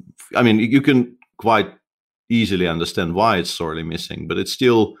I mean, you can quite easily understand why it's sorely missing, but it's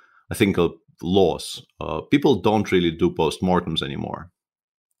still, I think, a loss. People don't really do postmortems anymore,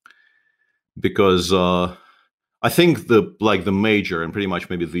 because I think the major and pretty much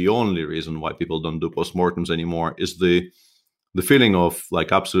maybe the only reason why people don't do postmortems anymore is the feeling of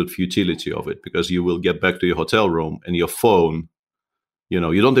like absolute futility of it, because you will get back to your hotel room and your phone, you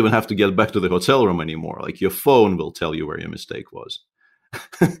don't even have to get back to the hotel room anymore. Like, your phone will tell you where your mistake was.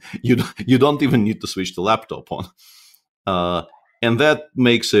 You don't even need to switch the laptop on, and that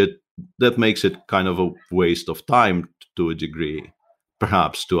makes it kind of a waste of time to a degree,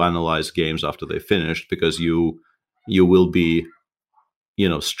 perhaps, to analyze games after they finished, because you will be,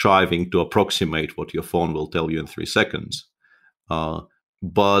 striving to approximate what your phone will tell you in 3 seconds.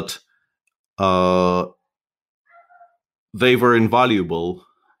 But they were invaluable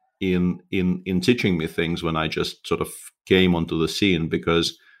in teaching me things when I just sort of came onto the scene,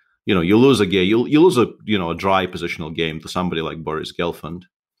 because you lose a game, you lose a dry positional game to somebody like Boris Gelfand,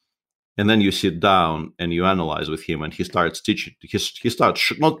 and then you sit down and you analyze with him, and he starts teaching. He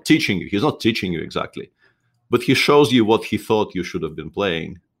starts not teaching you. He's not teaching you exactly, but he shows you what he thought you should have been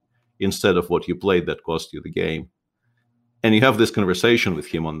playing instead of what you played that cost you the game. And you have this conversation with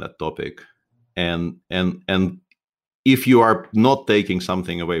him on that topic, and if you are not taking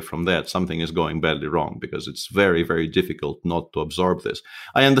something away from that, something is going badly wrong, because it's very, very difficult not to absorb this.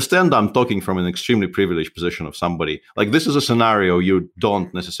 I understand I'm talking from an extremely privileged position of somebody. Like, this is a scenario you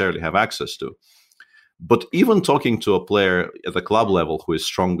don't necessarily have access to. But even talking to a player at the club level who is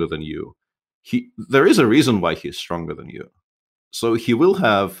stronger than you, there is a reason why he's stronger than you. So he will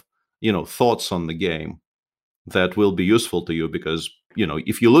have, thoughts on the game that will be useful to you, because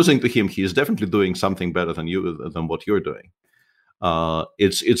if you're losing to him, he is definitely doing something better than what you're doing.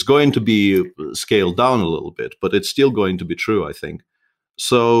 It's going to be scaled down a little bit, but it's still going to be true, I think.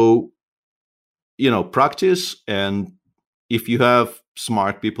 So, practice, and if you have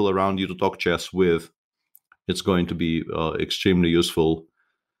smart people around you to talk chess with, it's going to be extremely useful.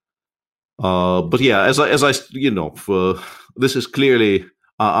 But yeah, as I this is clearly.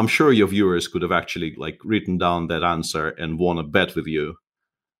 I'm sure your viewers could have actually written down that answer and won a bet with you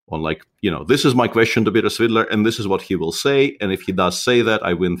on this is my question to Peter Svidler, and this is what he will say. And if he does say that,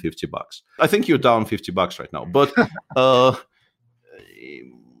 I win $50. I think you're down $50 right now, but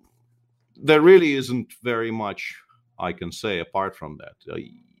there really isn't very much I can say apart from that.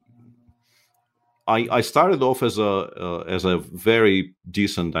 I started off as a very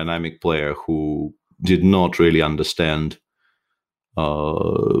decent dynamic player who did not really understand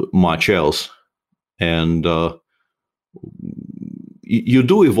much else, and you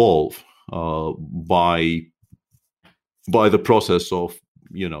do evolve by the process of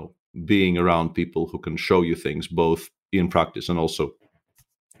being around people who can show you things both in practice and also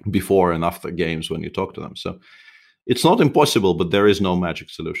before and after games when you talk to them. So it's not impossible, but there is no magic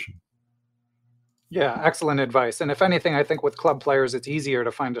solution. Yeah, excellent advice. And if anything, I think with club players, it's easier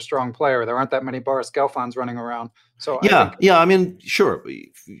to find a strong player. There aren't that many Boris Gelfands running around. So I mean, sure,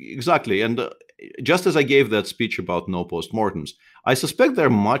 exactly. And just as I gave that speech about no postmortems, I suspect they're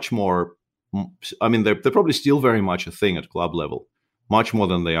much more. I mean, they're probably still very much a thing at club level, much more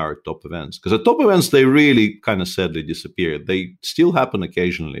than they are at top events. Because at top events, they really kind of sadly disappeared. They still happen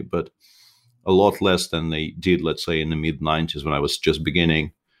occasionally, but a lot less than they did, let's say, in the mid-90s when I was just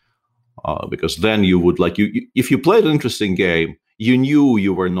beginning. Because then you would if you played an interesting game, you knew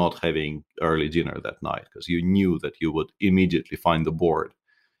you were not having early dinner that night because you knew that you would immediately find the board,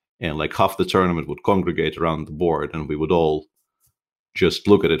 and like half the tournament would congregate around the board, and we would all just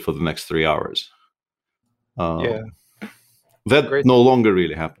look at it for the next 3 hours. That Great. No longer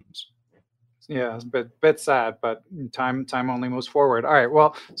really happens. Yeah, it's a bit sad, but time only moves forward. All right,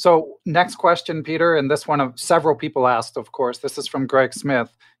 well, so next question, Peter, and this one of several people asked, of course. This is from Greg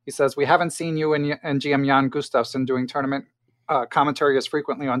Smith. He says, we haven't seen you and GM Jan Gustafsson doing tournament commentary as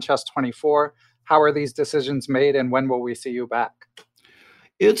frequently on Chess24. How are these decisions made, and when will we see you back?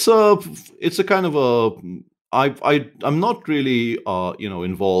 It's a kind of a... I'm not really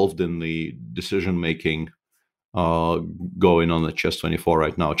involved in the decision making going on at Chess24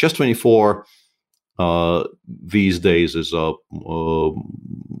 right now. Chess24 these days is a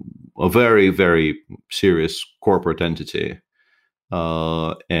very, very serious corporate entity.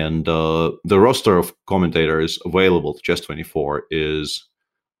 And the roster of commentators available to Chess24 is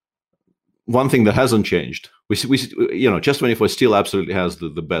one thing that hasn't changed. We Chess24 still absolutely has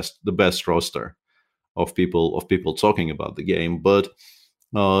the best roster of people talking about the game, but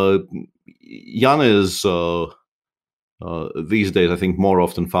Jan is these days, I think, more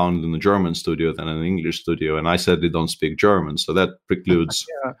often found in the German studio than in an English studio, and I sadly don't speak German, so that precludes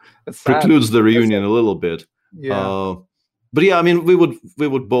the reunion a little bit. Yeah. But yeah, I mean, we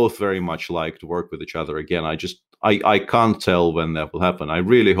would both very much like to work with each other again. I can't tell when that will happen. I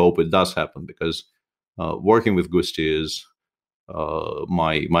really hope it does happen because working with Gusti is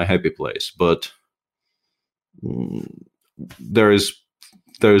my happy place. But there is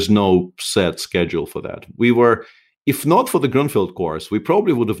no set schedule for that. We were, if not for the Grunfeld course, we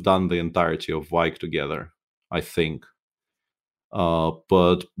probably would have done the entirety of Vike together, I think.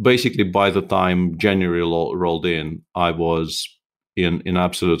 But basically, by the time January rolled in, I was in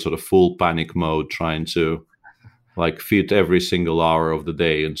absolute sort of full panic mode, trying to fit every single hour of the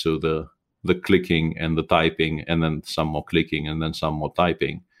day into the clicking and the typing, and then some more clicking and then some more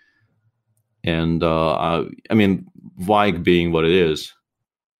typing. And I mean, Vike being what it is,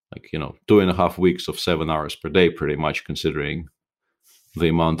 2.5 weeks of 7 hours per day, pretty much, considering the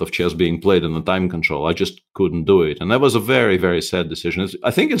amount of chess being played and the time control. I just couldn't do it. And that was a very, very sad decision.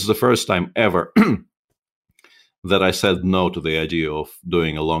 I think it's the first time ever that I said no to the idea of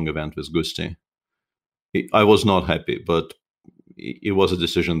doing a long event with Gusti. I was not happy, but it was a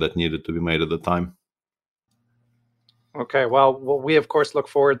decision that needed to be made at the time. Okay, well, we of course look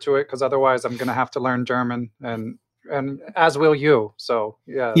forward to it, because otherwise I'm going to have to learn German, and as will you. So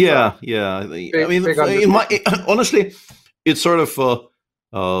yeah. Honestly, it's sort of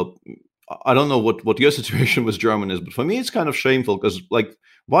I don't know what your situation with German is, but for me it's kind of shameful, because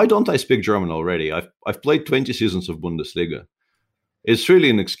why don't I speak German already? I've played 20 seasons of Bundesliga. It's really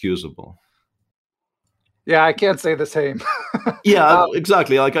inexcusable. Yeah, I can't say the same. Yeah,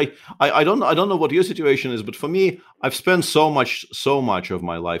 exactly. I don't know what your situation is, but for me, I've spent so much of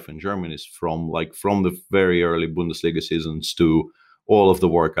my life in Germany, from the very early Bundesliga seasons to all of the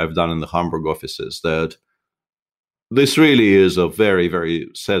work I've done in the Hamburg offices, that this really is a very, very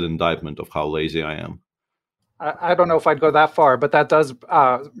sad indictment of how lazy I am. I don't know if I'd go that far, but that does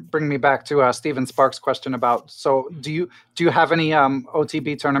bring me back to Stephen Sparks' question about, so do you have any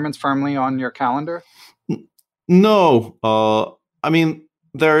OTB tournaments firmly on your calendar? No. I mean,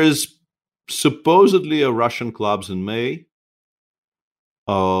 there is supposedly a Russian clubs in May,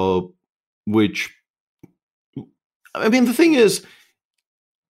 which, I mean, the thing is,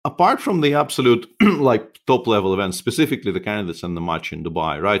 apart from the absolute top level events, specifically the candidates and the match in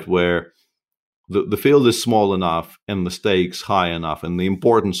Dubai, right, where the field is small enough and the stakes high enough and the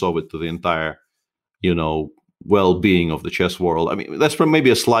importance of it to the entire, well-being of the chess world. I mean, that's maybe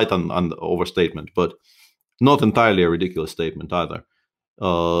a slight on overstatement, but not entirely a ridiculous statement either.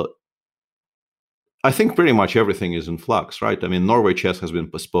 I think pretty much everything is in flux, right? I mean, Norway chess has been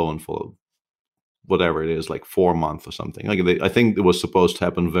postponed for whatever it is, like 4 months or something. I think it was supposed to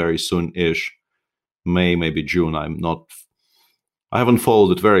happen very soon-ish, May, maybe June. I haven't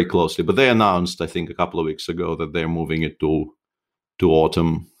followed it very closely, but they announced, I think, a couple of weeks ago that they're moving it to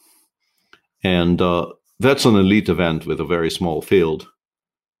autumn. And that's an elite event with a very small field,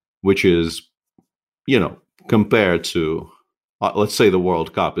 which is, compared to, let's say, the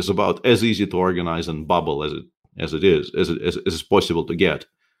World Cup, is about as easy to organize and bubble as it's possible to get.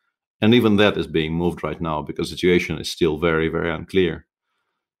 And even that is being moved right now because the situation is still very, very unclear.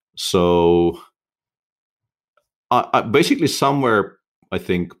 So I basically somewhere, I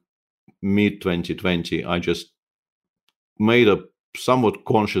think, mid-2020, I just made a somewhat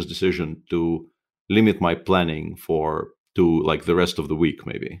conscious decision to limit my planning to like the rest of the week,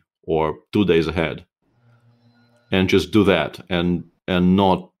 maybe, or 2 days ahead, and just do that and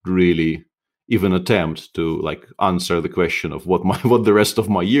not really even attempt to like answer the question of what the rest of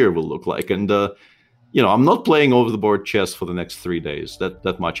my year will look like. And I'm not playing over the board chess for the next 3 days.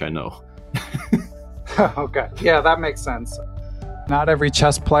 That much I know. Okay, yeah, that makes sense. Not every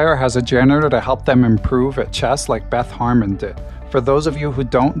chess player has a janitor to help them improve at chess like Beth Harmon did. For those of you who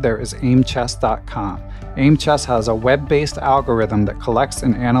don't, there is aimchess.com. AimChess has a web-based algorithm that collects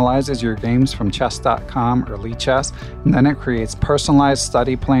and analyzes your games from chess.com or Lichess, and then it creates personalized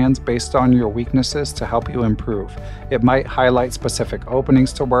study plans based on your weaknesses to help you improve. It might highlight specific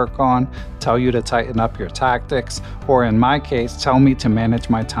openings to work on, tell you to tighten up your tactics, or in my case, tell me to manage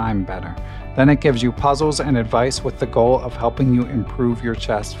my time better. Then it gives you puzzles and advice with the goal of helping you improve your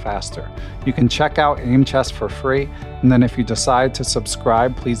chess faster. You can check out AimChess for free, and then if you decide to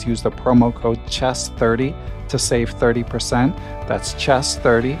subscribe, please use the promo code CHESS30 to save 30%. That's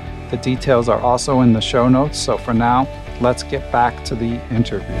CHESS30. The details are also in the show notes, so for now, let's get back to the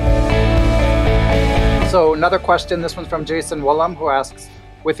interview. So another question, this one's from Jason Woolham, who asks,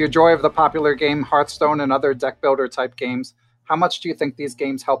 with your joy of the popular game Hearthstone and other deck builder type games, how much do you think these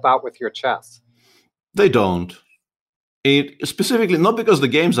games help out with your chess? They don't. It specifically, not because the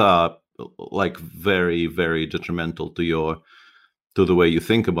games are like very, very detrimental to the way you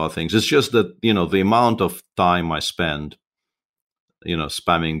think about things. It's just that, the amount of time I spend,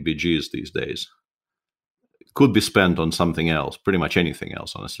 spamming BGs these days could be spent on something else, pretty much anything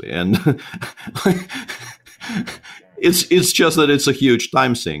else, honestly. And it's just that it's a huge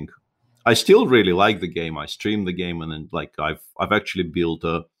time sink. I still really like the game. I stream the game, and then I've actually built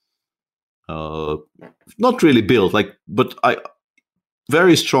not really built, but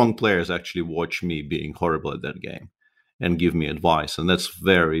very strong players actually watch me being horrible at that game and give me advice, and that's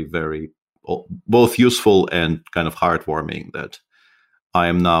very, very both useful and kind of heartwarming that I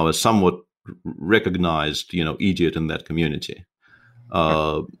am now a somewhat recognized, idiot in that community,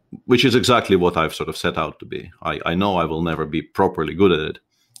 which is exactly what I've sort of set out to be. I know I will never be properly good at it.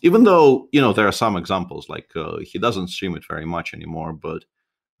 Even though, there are some examples, like he doesn't stream it very much anymore, but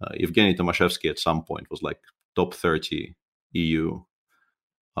Evgeny Tomashevsky at some point was like top 30 EU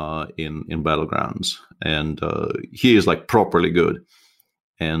in Battlegrounds. And he is like properly good.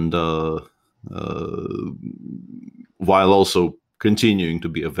 And while also continuing to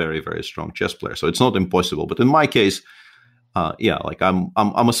be a very, very strong chess player. So it's not impossible. But in my case,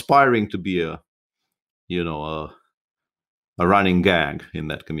 I'm aspiring to be a running gag in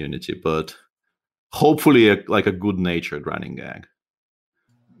that community, but hopefully a good-natured running gag.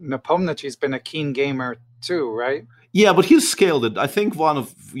 Nepomniachtchi's been a keen gamer too, right? Yeah, but he's scaled it. I think one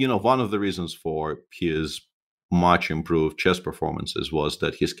of the reasons for his much improved chess performances was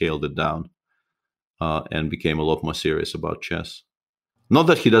that he scaled it down and became a lot more serious about chess. Not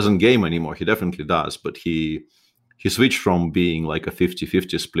that he doesn't game anymore, he definitely does, but he switched from being like a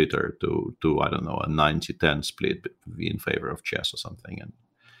 50-50 splitter to I don't know, a 90-10 split in favor of chess or something, and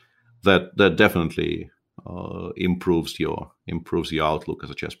that definitely improves your outlook as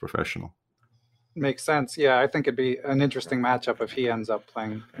a chess professional. Makes sense. Yeah, I think it'd be an interesting matchup if he ends up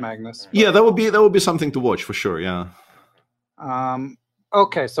playing Magnus. Yeah, that would be something to watch for sure. Yeah.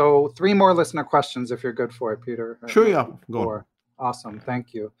 Okay, so 3 more listener questions if you're good for it, Peter. Sure. Yeah. Go on. Awesome.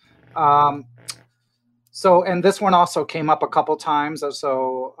 Thank you. So, and this one also came up a couple times,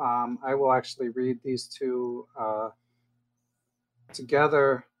 so I will actually read these two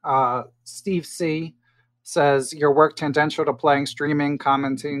together. Steve C. says, your work tangential to playing, streaming,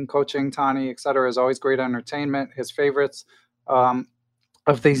 commenting, coaching, Tani, etc. is always great entertainment. His favorites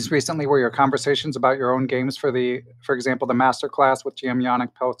of these recently were your conversations about your own games for example, the masterclass with GM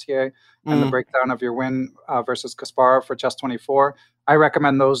Yannick Pelletier and the breakdown of your win versus Kasparov for Chess24. I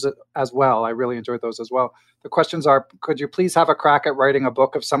recommend those as well. I really enjoyed those as well. The questions are, could you please have a crack at writing a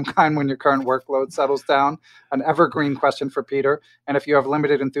book of some kind when your current workload settles down? An evergreen question for Peter. And if you have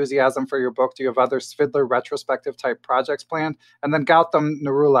limited enthusiasm for your book, do you have other Svidler retrospective type projects planned? And then Gautam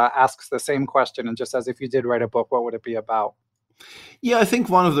Narula asks the same question and just says, if you did write a book, what would it be about? Yeah, I think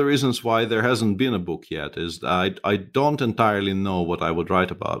one of the reasons why there hasn't been a book yet is that I don't entirely know what I would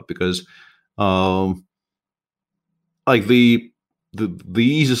write about, because like the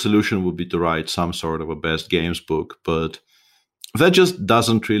easy solution would be to write some sort of a best games book, but that just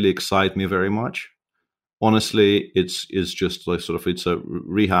doesn't really excite me very much. Honestly, it's just like sort of, it's a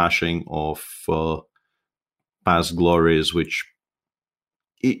rehashing of past glories, which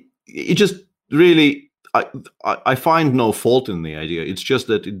it just really, I find no fault in the idea. It's just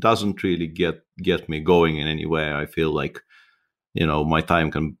that it doesn't really get me going in any way. I feel like, my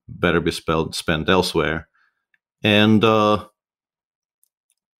time can better be spent elsewhere. And the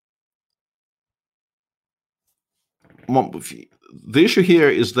issue here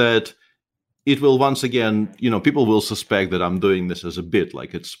is that it will once again, people will suspect that I'm doing this as a bit,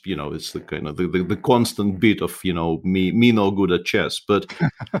 like it's, it's the kind of the constant bit of, me no good at chess. But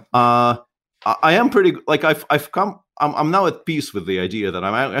I am pretty, like I'm now at peace with the idea that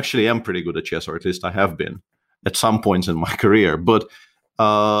I actually am pretty good at chess, or at least I have been at some points in my career. But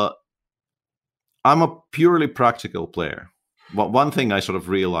I'm a purely practical player. One thing I sort of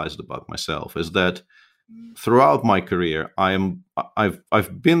realized about myself is that throughout my career,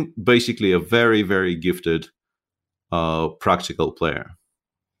 I've been basically a very, very gifted practical player,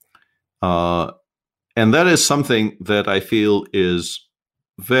 and that is something that I feel is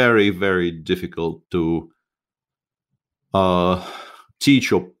very, very difficult to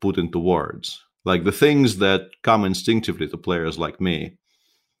teach or put into words. Like the things that come instinctively to players like me,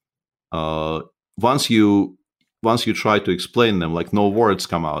 once you try to explain them, like no words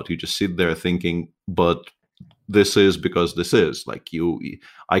come out. You just sit there thinking, but this is because this is. Like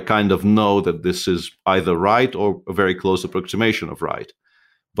I kind of know that this is either right or a very close approximation of right,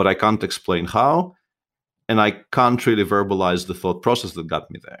 but I can't explain how, and I can't really verbalize the thought process that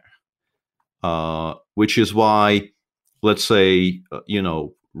got me there. Which is why, let's say,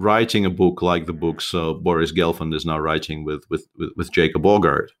 writing a book like the books Boris Gelfand is now writing with Jacob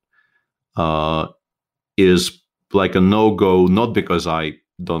Aagaard is like a no-go, not because I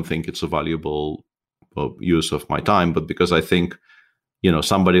don't think it's a valuable use of my time, but because I think,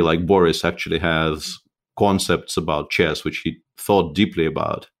 somebody like Boris actually has concepts about chess which he thought deeply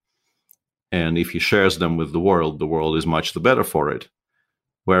about. And if he shares them with the world is much the better for it.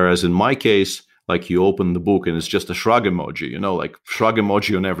 Whereas in my case, like you open the book and it's just a shrug emoji, like shrug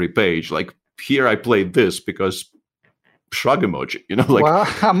emoji on every page. Like here I played this because shrug emoji, like. Well,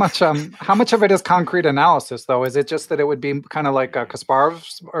 how much of it is concrete analysis though? Is it just that it would be kind of like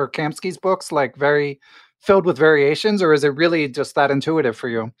Kasparov's or Kamsky's books, like very filled with variations, or is it really just that intuitive for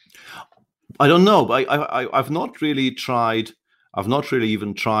you? I don't know. I've not really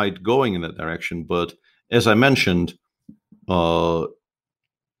even tried going in that direction. But as I mentioned,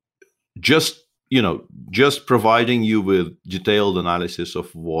 just providing you with detailed analysis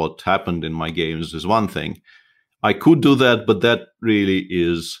of what happened in my games is one thing. I could do that, but that really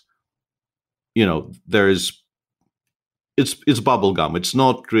is, it's bubblegum. It's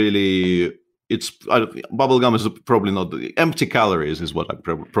not really. Bubblegum is probably not empty calories is what I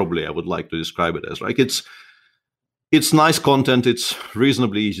would like to describe it as. Like it's nice content. It's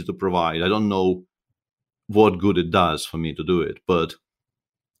reasonably easy to provide. I don't know what good it does for me to do it, but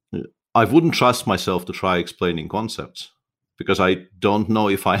I wouldn't trust myself to try explaining concepts because I don't know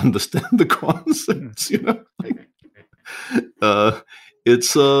if I understand the concepts.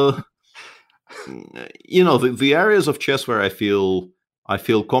 It's the areas of chess where I feel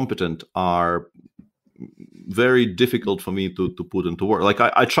competent are very difficult for me to put into words. Like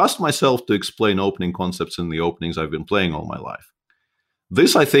I trust myself to explain opening concepts in the openings I've been playing all my life.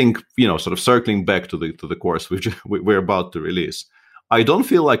 This, I think, sort of circling back to the course which we're about to release, I don't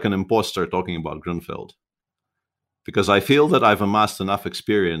feel like an imposter talking about Grunfeld, because I feel that I've amassed enough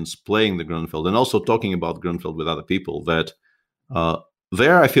experience playing the Grunfeld and also talking about Grunfeld with other people that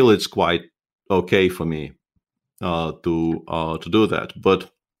there I feel it's quite okay for me to do that. But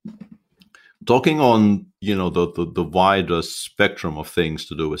talking on the wider spectrum of things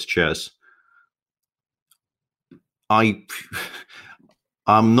to do with chess, I'm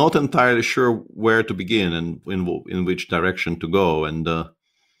not entirely sure where to begin and in which direction to go. And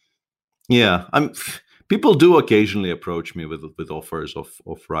people do occasionally approach me with offers of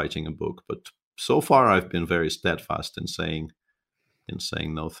writing a book, but so far I've been very steadfast in saying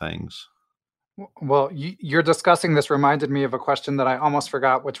no thanks. Well, you're discussing this reminded me of a question that I almost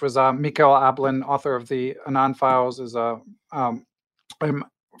forgot, which was Mikael Ablin, author of the Anon Files, is I'm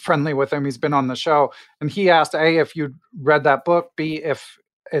friendly with him. He's been on the show, and he asked A, if you'd read that book, B, if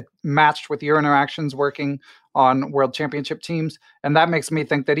it matched with your interactions working on World Championship teams. And that makes me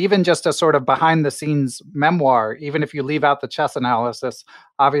think that even just a sort of behind the scenes memoir, even if you leave out the chess analysis,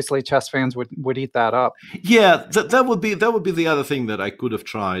 obviously chess fans would eat that up. Yeah, that would be the other thing that I could have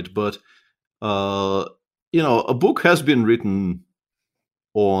tried, but a book has been written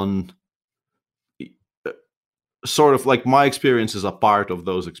on sort of like my experiences are part of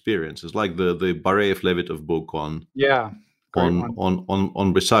those experiences, like the Bareyev-Levitov book on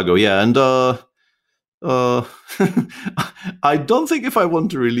Brissago. Yeah, and I don't think if I want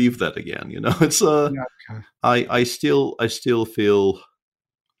to relive that again, it's I still feel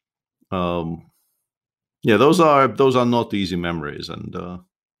those are not easy memories, and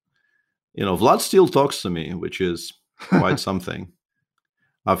Vlad still talks to me, which is quite something.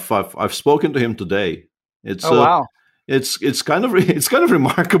 I've spoken to him today. It's wow. It's kind of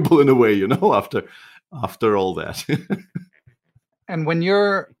remarkable in a way, after all that. And when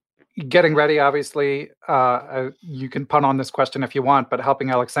you're getting ready, obviously, you can punt on this question if you want, but helping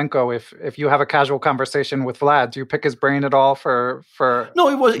Aleksenko, if you have a casual conversation with Vlad, do you pick his brain at all for? No,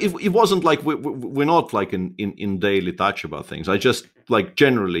 it wasn't like we're not like in daily touch about things. I just like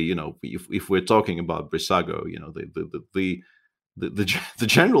generally, if we're talking about Brissago, the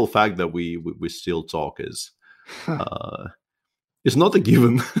general fact that we still talk is not a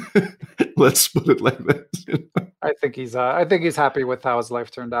given. Let's put it like that. I think he's happy with how his life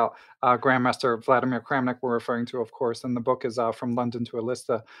turned out. Grandmaster Vladimir Kramnik, we're referring to, of course, and the book is From London to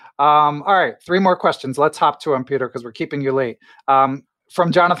Elista. All right, 3 more questions. Let's hop to them, Peter, because we're keeping you late.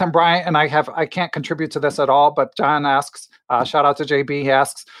 From Jonathan Bryant, and I can't contribute to this at all, but John asks, shout out to JB. He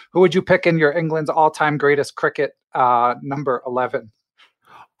asks, who would you pick in your England's all-time greatest cricket number 11?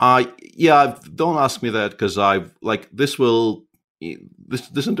 Don't ask me that, because this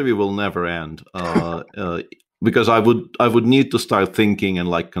interview will never end. Because I would need to start thinking and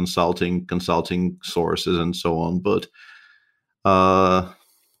like consulting sources and so on. But I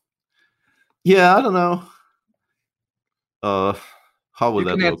don't know. How would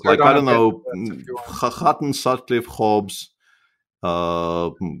that look? Like, I don't know, Hutton, Sutcliffe, Hobbs, I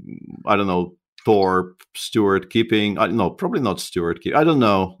don't know, Thorpe, Stewart, Keeping. No, probably not Stewart. I don't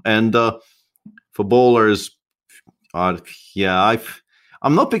know. And for bowlers, I'm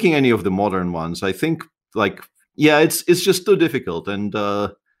not picking any of the modern ones. I think it's just too difficult, and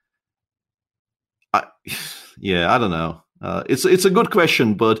I don't know. It's a good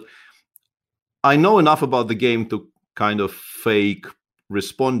question, but I know enough about the game to kind of fake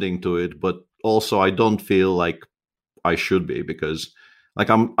responding to it, but also I don't feel like I should be, because like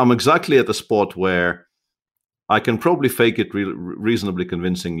I'm exactly at the spot where I can probably fake it reasonably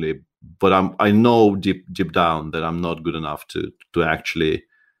convincingly, but I know deep down that I'm not good enough to actually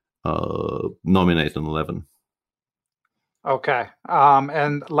nominate an 11. Okay.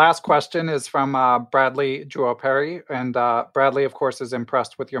 And last question is from Bradley Juoperi. And Bradley, of course, is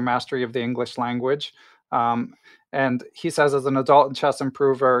impressed with your mastery of the English language. And he says, as an adult and chess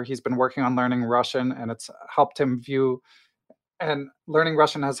improver, he's been working on learning Russian, and it's helped him view. And learning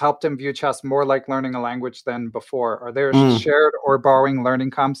Russian has helped him view chess more like learning a language than before. Are there shared or borrowing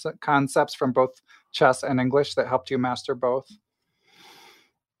learning concepts from both chess and English that helped you master both?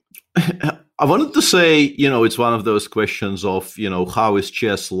 I wanted to say, it's one of those questions of, how is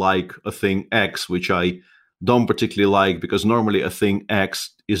chess like a thing X, which I don't particularly like, because normally a thing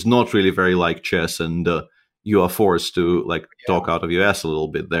X is not really very like chess, and you are forced to talk out of your ass a little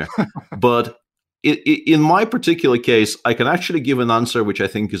bit there. But in my particular case, I can actually give an answer which I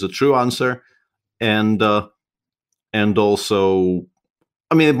think is a true answer, and also,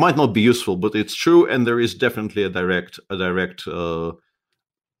 I mean, it might not be useful, but it's true, and there is definitely a direct,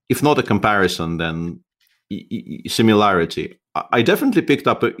 if not a comparison, then similarity. I definitely picked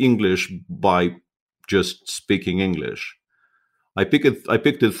up English by just speaking English. I picked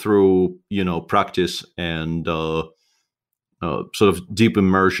it through practice and sort of deep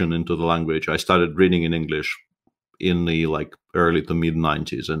immersion into the language. I started reading in English in the early to mid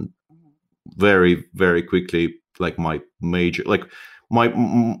 90s, and very, very quickly,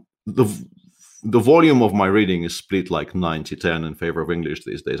 the volume of my reading is split 90-10 in favor of English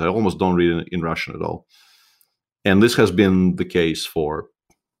these days. I almost don't read in Russian at all. And this has been the case for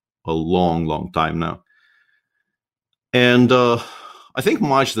a long, long time now. And I think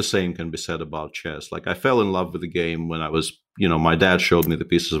much the same can be said about chess. Like I fell in love with the game when I was, my dad showed me the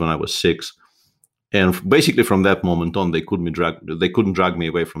pieces when I was 6. And basically from that moment on, they couldn't drag me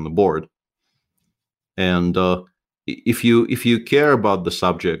away from the board. And if you care about the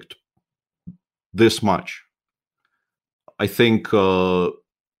subject this much, I think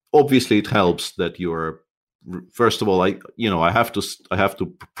obviously it helps that you're. First of all, I have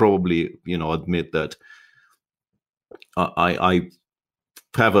to probably admit that I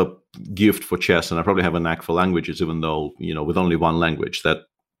have a gift for chess, and I probably have a knack for languages, even though with only one language that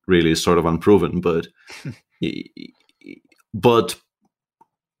really is sort of unproven. But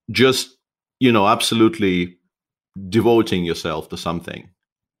just absolutely devoting yourself to something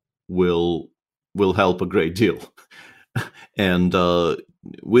will help a great deal. And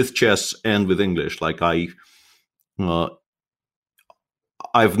with chess and with English, like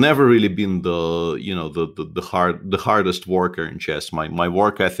I've never really been the hardest worker in chess. My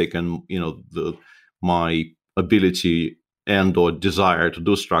work ethic and my ability and or desire to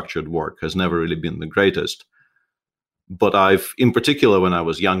do structured work has never really been the greatest. But in particular, when I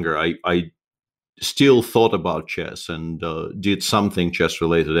was younger, I still thought about chess and did something chess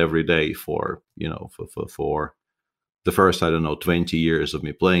related every day for the first 20 years of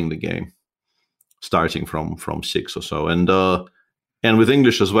me playing the game, starting from 6 or so. And with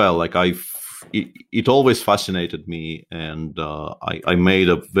English as well, like it always fascinated me, and I made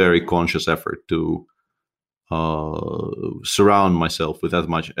a very conscious effort to surround myself with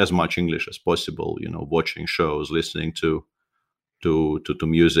as much English as possible. Watching shows, listening to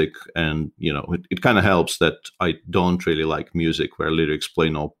music, and it kind of helps that I don't really like music where lyrics play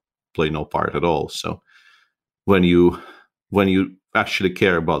no part at all. So when you actually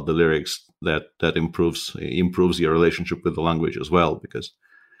care about the lyrics, that improves your relationship with the language as well, because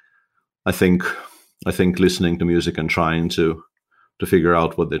I think listening to music and trying to figure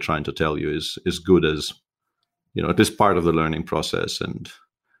out what they're trying to tell you is good as it is part of the learning process. And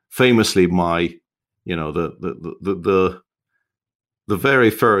famously, my the very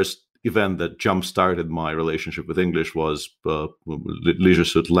first event that jump-started my relationship with English was Leisure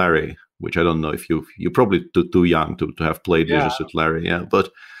Suit Larry, which I don't know if you're probably too young to have played Leisure Suit Larry, yeah.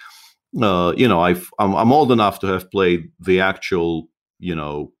 But I'm old enough to have played the actual.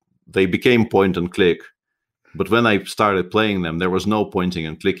 They became point and click, but when I started playing them, there was no pointing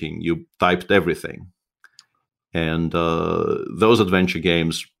and clicking. You typed everything, and those adventure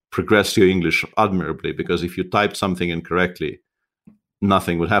games progressed your English admirably, because if you typed something incorrectly,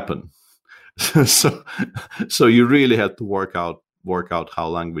 nothing would happen. So you really had to work out how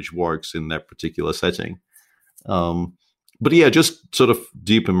language works in that particular setting. But yeah, just sort of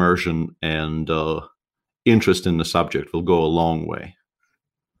deep immersion and interest in the subject will go a long way.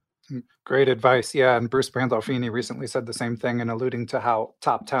 Great advice. Yeah, and Bruce Pandolfini recently said the same thing, and alluding to how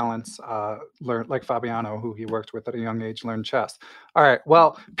top talents learn, like Fabiano, who he worked with at a young age, learn chess. All right.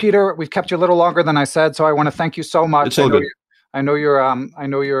 Well, Peter, we've kept you a little longer than I said, so I want to thank you so much. It's all good. I know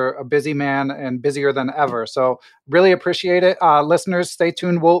you're a busy man and busier than ever. So really appreciate it. Listeners, stay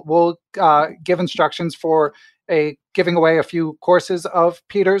tuned. We'll give instructions for giving away a few courses of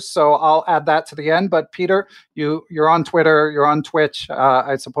Peter's. So I'll add that to the end. But Peter, you're on Twitter, you're on Twitch.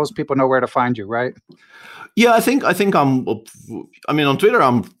 I suppose people know where to find you, right? Yeah, I think on Twitter,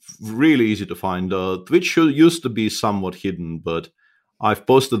 I'm really easy to find. Twitch used to be somewhat hidden, but I've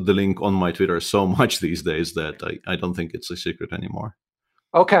posted the link on my Twitter so much these days that I don't think it's a secret anymore.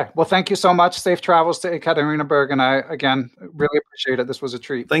 Okay. Well, thank you so much. Safe travels to Ekaterinburg. And I, again, really appreciate it. This was a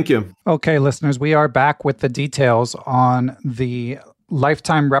treat. Thank you. Okay, listeners, we are back with the details on the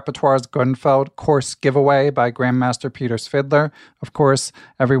Lifetime Repertoires Grunfeld course giveaway by Grandmaster Peter Svidler. Of course,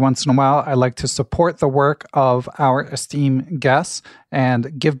 every once in a while, I like to support the work of our esteemed guests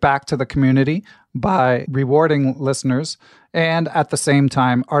and give back to the community by rewarding listeners and at the same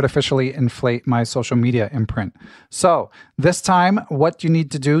time artificially inflate my social media imprint. So this time, what you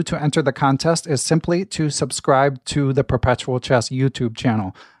need to do to enter the contest is simply to subscribe to the Perpetual Chess YouTube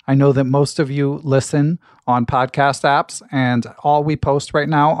channel. I know that most of you listen on podcast apps, and all we post right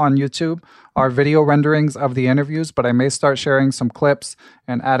now on YouTube are video renderings of the interviews, but I may start sharing some clips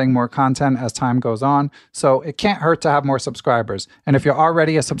and adding more content as time goes on. So it can't hurt to have more subscribers. And if you're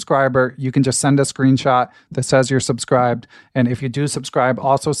already a subscriber, you can just send a screenshot that says you're subscribed. And if you do subscribe,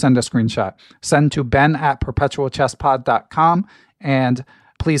 also send a screenshot. Send to ben@perpetualchesspod.com, and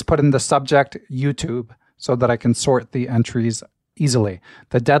please put in the subject YouTube so that I can sort the entries easily.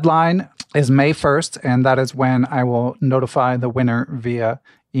 The deadline is May 1st, and that is when I will notify the winner via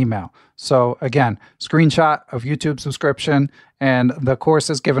email. So again, screenshot of YouTube subscription, and the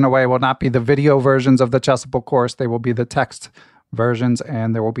courses given away will not be the video versions of the Chessable course. They will be the text versions,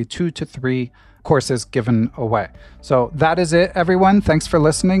 and there will be 2 to 3 courses given away. So that is it, everyone. Thanks for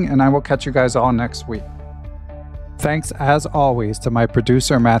listening, and I will catch you guys all next week. Thanks, as always, to my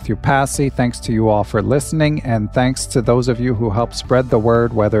producer, Matthew Passy. Thanks to you all for listening, and thanks to those of you who help spread the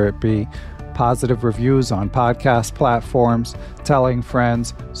word, whether it be positive reviews on podcast platforms, telling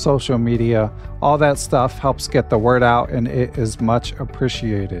friends, social media. All that stuff helps get the word out, and it is much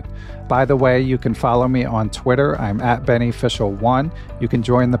appreciated. By the way, you can follow me on Twitter. I'm at BennyFishel1. You can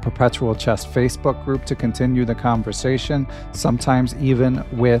join the Perpetual Chess Facebook group to continue the conversation, sometimes even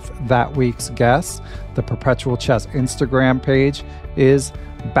with that week's guests. The Perpetual Chess Instagram page is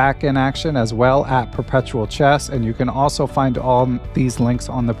back in action as well, at Perpetual Chess, and you can also find all these links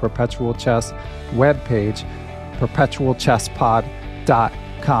on the Perpetual Chess webpage,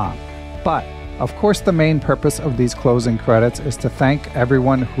 perpetualchesspod.com. But of course, the main purpose of these closing credits is to thank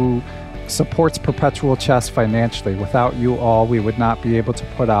everyone who supports Perpetual Chess financially. Without you all, we would not be able to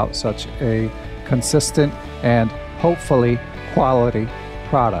put out such a consistent and hopefully quality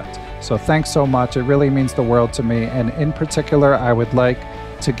product. So thanks so much. It really means the world to me. And in particular, I would like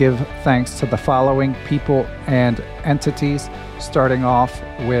to give thanks to the following people and entities, starting off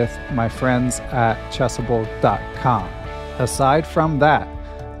with my friends at Chessable.com. Aside from that,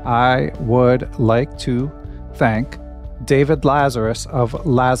 I would like to thank David Lazarus of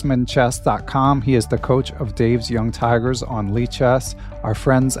LazmanChess.com. He is the coach of Dave's Young Tigers on Lichess, our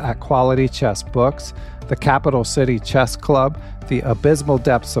friends at Quality Chess Books, the Capital City Chess Club, the Abysmal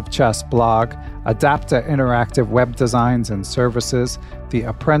Depths of Chess blog, Adapta Interactive Web Designs and Services, the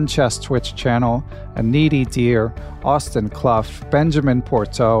Apprend Chess Twitch channel, A Needy Deer, Austin Clough, Benjamin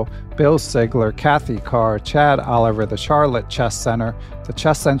Porteau, Bill Sigler, Kathy Carr, Chad Oliver, the Charlotte Chess Center, the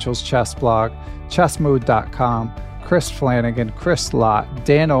Chess Central's Chess blog, Chessmood.com, Chris Flanagan, Chris Lott,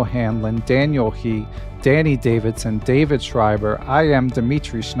 Dan O'Hanlon, Daniel He, Danny Davidson, David Schreiber, I am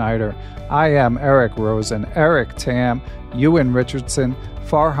Dimitri Schneider, I am Eric Rosen, Eric Tam, Ewan Richardson,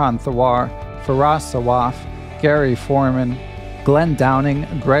 Farhan Thawar, Faraz Sawaf, Gary Foreman, Glenn Downing,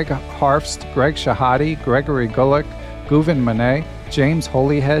 Greg Harfst, Greg Shahadi, Gregory Gulick, Guven Manet, James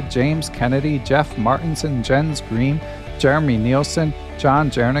Holyhead, James Kennedy, Jeff Martinson, Jens Green, Jeremy Nielsen, John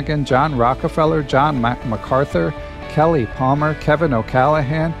Jernigan, John Rockefeller, John MacArthur, Kelly Palmer, Kevin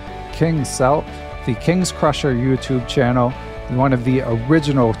O'Callahan, King Selt, the King's Crusher YouTube channel, one of the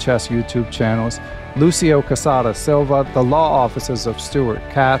original chess YouTube channels, Lucio Casada Silva, the law offices of Stuart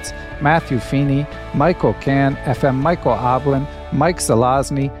Katz, Matthew Feeney, Michael Can, FM Michael Oblin, Mike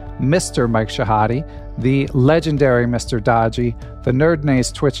Zelazny, Mr. Mike Shahadi, the legendary Mr. Dodgy, the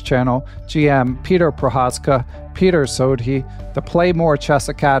Nerdnaze Twitch channel, GM Peter Prohaska, Peter Sodhi, the Playmore Chess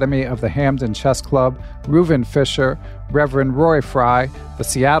Academy of the Hamden Chess Club, Reuven Fisher, Reverend Roy Fry, the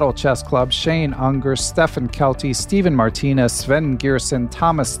Seattle Chess Club, Shane Unger, Stefan Kelty, Stephen Martinez, Sven Gierson,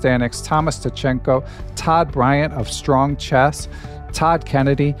 Thomas Stanix, Thomas Tachenko, Todd Bryant of Strong Chess, Todd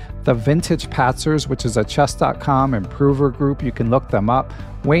Kennedy, the Vintage Patzers, which is a chess.com improver group. You can look them up.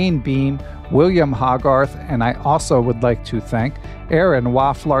 Wayne Beam, William Hogarth, and I also would like to thank Aaron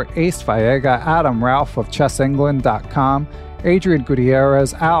Waffler, Ace Vallega, Adam Ralph of ChessEngland.com, Adrian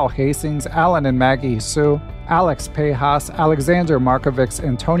Gutierrez, Al Hastings, Alan and Maggie Sue, Alex Pejas, Alexander Markovics,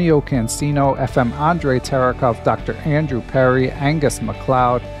 Antonio Cancino, FM Andre Terakov, Dr. Andrew Perry, Angus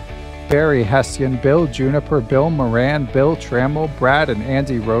McLeod, Barry Hessian, Bill Juniper, Bill Moran, Bill Trammell, Brad and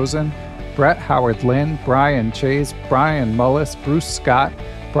Andy Rosen, Brett Howard Lynn, Brian Chase, Brian Mullis, Bruce Scott,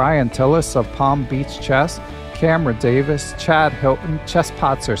 Brian Tillis of Palm Beach Chess, Cameron Davis, Chad Hilton, Chess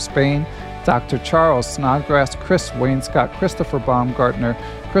Potzer Spain, Dr. Charles Snodgrass, Chris Wainscott, Christopher Baumgartner,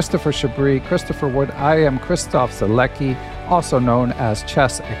 Christopher Chabris, Christopher Wood, I am Christoph Zalecki, also known as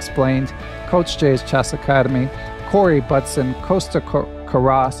Chess Explained, Coach J's Chess Academy, Corey Butson, Costa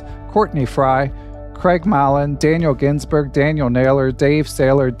Carras, Courtney Fry, Craig Mallon, Daniel Ginsberg, Daniel Naylor, Dave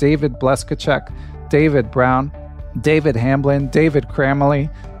Saylor, David Bleskacek, David Brown, David Hamblin, David Cramley,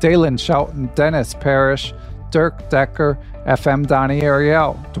 Dalen Shelton, Dennis Parrish, Dirk Decker, FM Donnie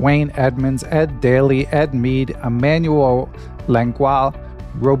Ariel, Dwayne Edmonds, Ed Daly, Ed Mead, Emmanuel Langual,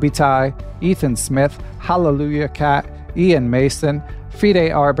 Robitai, Ethan Smith, Hallelujah Cat, Ian Mason,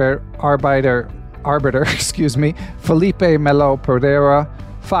 Fide Arbiter, Felipe Melo Prodera,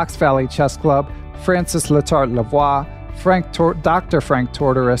 Fox Valley Chess Club, Francis Letarte Lavoie, Dr. Frank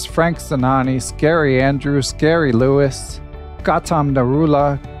Tortoris, Frank Zananis, Gary Andrews, Gary Lewis, Gautam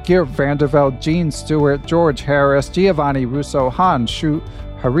Narula, Geert Vanderveld, Gene Stewart, George Harris, Giovanni Russo, Han Schutt,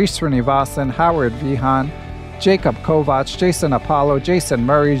 Harish Srinivasan, Howard Vihan, Jacob Kovac, Jason Apollo, Jason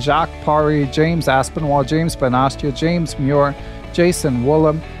Murray, Jacques Pari, James Aspinwall, James Benastia, James Muir, Jason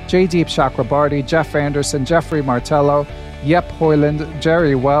Woolham, Jaydeep Chakrabarty, Jeff Anderson, Jeffrey Martello, Yep Hoyland,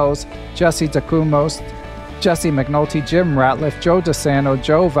 Jerry Wells, Jesse DeCumos, Jesse McNulty, Jim Ratliff, Joe DeSanto,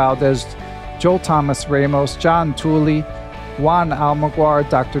 Joe Valdez, Joel Thomas Ramos, John Tooley, Juan Almaguer,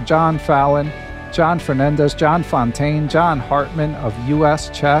 Dr. John Fallon, John Fernandez, John Fontaine, John Hartman of U.S.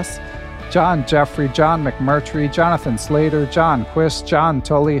 Chess, John Jeffrey, John McMurtry, Jonathan Slater, John Quist, John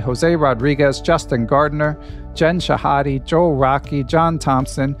Tully, Jose Rodriguez, Justin Gardner, Jen Shahadi, Joel Rocky, John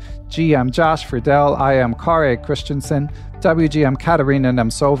Thompson, GM Josh Friedel, IM Kare Christensen, WGM Katarina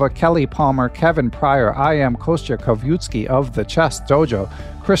Nemtsova, Kelly Palmer, Kevin Pryor, IM Kostya Kovyutsky of the Chess Dojo,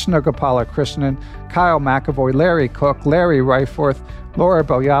 Krishna Gopala Krishnan, Kyle McAvoy, Larry Cook, Larry Reiforth, Laura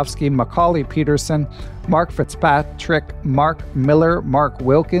Boyovsky, Macaulay Peterson, Mark Fitzpatrick, Mark Miller, Mark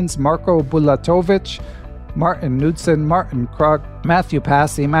Wilkins, Marko Bulatovic, Martin Knudsen, Martin Krug, Matthew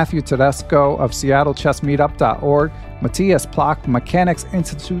Passy, Matthew Tedesco of SeattleChessMeetup.org, Matthias Plock, Mechanics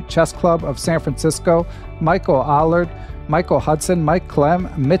Institute Chess Club of San Francisco, Michael Allard, Michael Hudson, Mike Clem,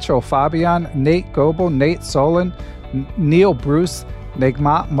 Mitchell Fabian, Nate Goebel, Nate Solon, Neil Bruce,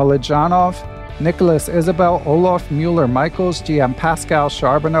 Nigmat Malajanov, Nicholas Isabel, Olaf Mueller-Michaels, GM Pascal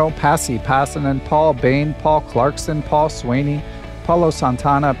Charbonneau, Passy Passanen, Paul Bain, Paul Clarkson, Paul Sweeney, Paulo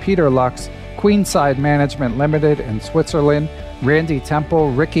Santana, Peter Lux, Queenside Management Limited in Switzerland, Randy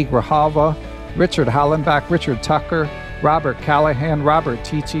Temple, Ricky Grijalva, Richard Hallenbach, Richard Tucker, Robert Callahan, Robert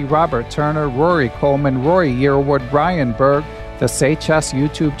Tichy, Robert Turner, Rory Coleman, Rory Yearwood, Brian Berg, the Say Chess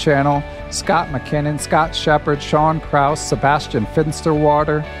YouTube channel, Scott McKinnon, Scott Shepard, Sean Krause, Sebastian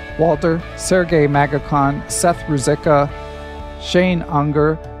Finsterwalter, Walter, Sergei Magakon, Seth Ruzicka, Shane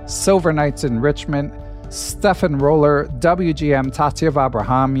Unger, Silver Knights in Richmond, Stefan Roller, WGM Tatyev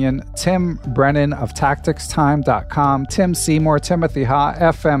Abrahamian, Tim Brennan of TacticsTime.com, Tim Seymour, Timothy Ha,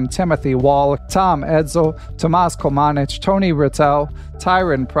 FM Timothy Wall, Tom Edsel, Tomas Komanich, Tony Rittel,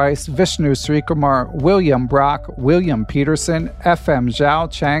 Tyron Price, Vishnu Srikumar, William Brock, William Peterson, FM Zhao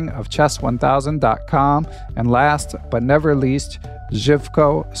Cheng of Chess1000.com, and last but never least,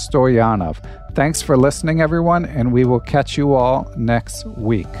 Zhivko Stoyanov. Thanks for listening, everyone, and we will catch you all next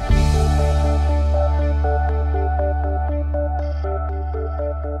week.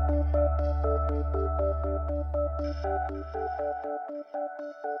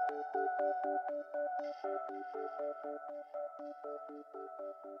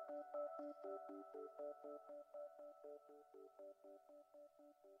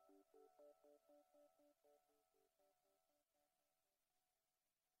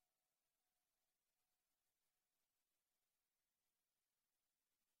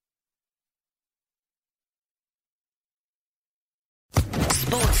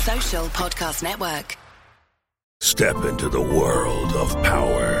 Social Podcast Network. Step into the world of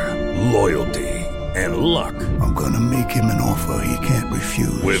power, loyalty, and luck. I'm gonna make him an offer he can't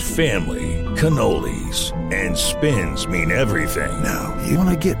refuse. With family, cannolis, and spins mean everything. Now, you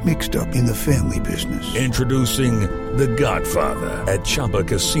wanna get mixed up in the family business. Introducing The Godfather at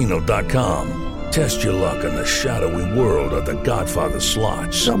ChumbaCasino.com. Test your luck in the shadowy world of The Godfather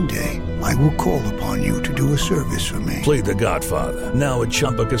slot. Someday, I will call upon you to do a service for me. Play The Godfather, now at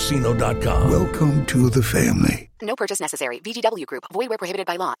ChumbaCasino.com. Welcome to the family. No purchase necessary. VGW Group. Void where prohibited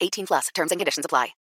by law. 18+. Terms and conditions apply.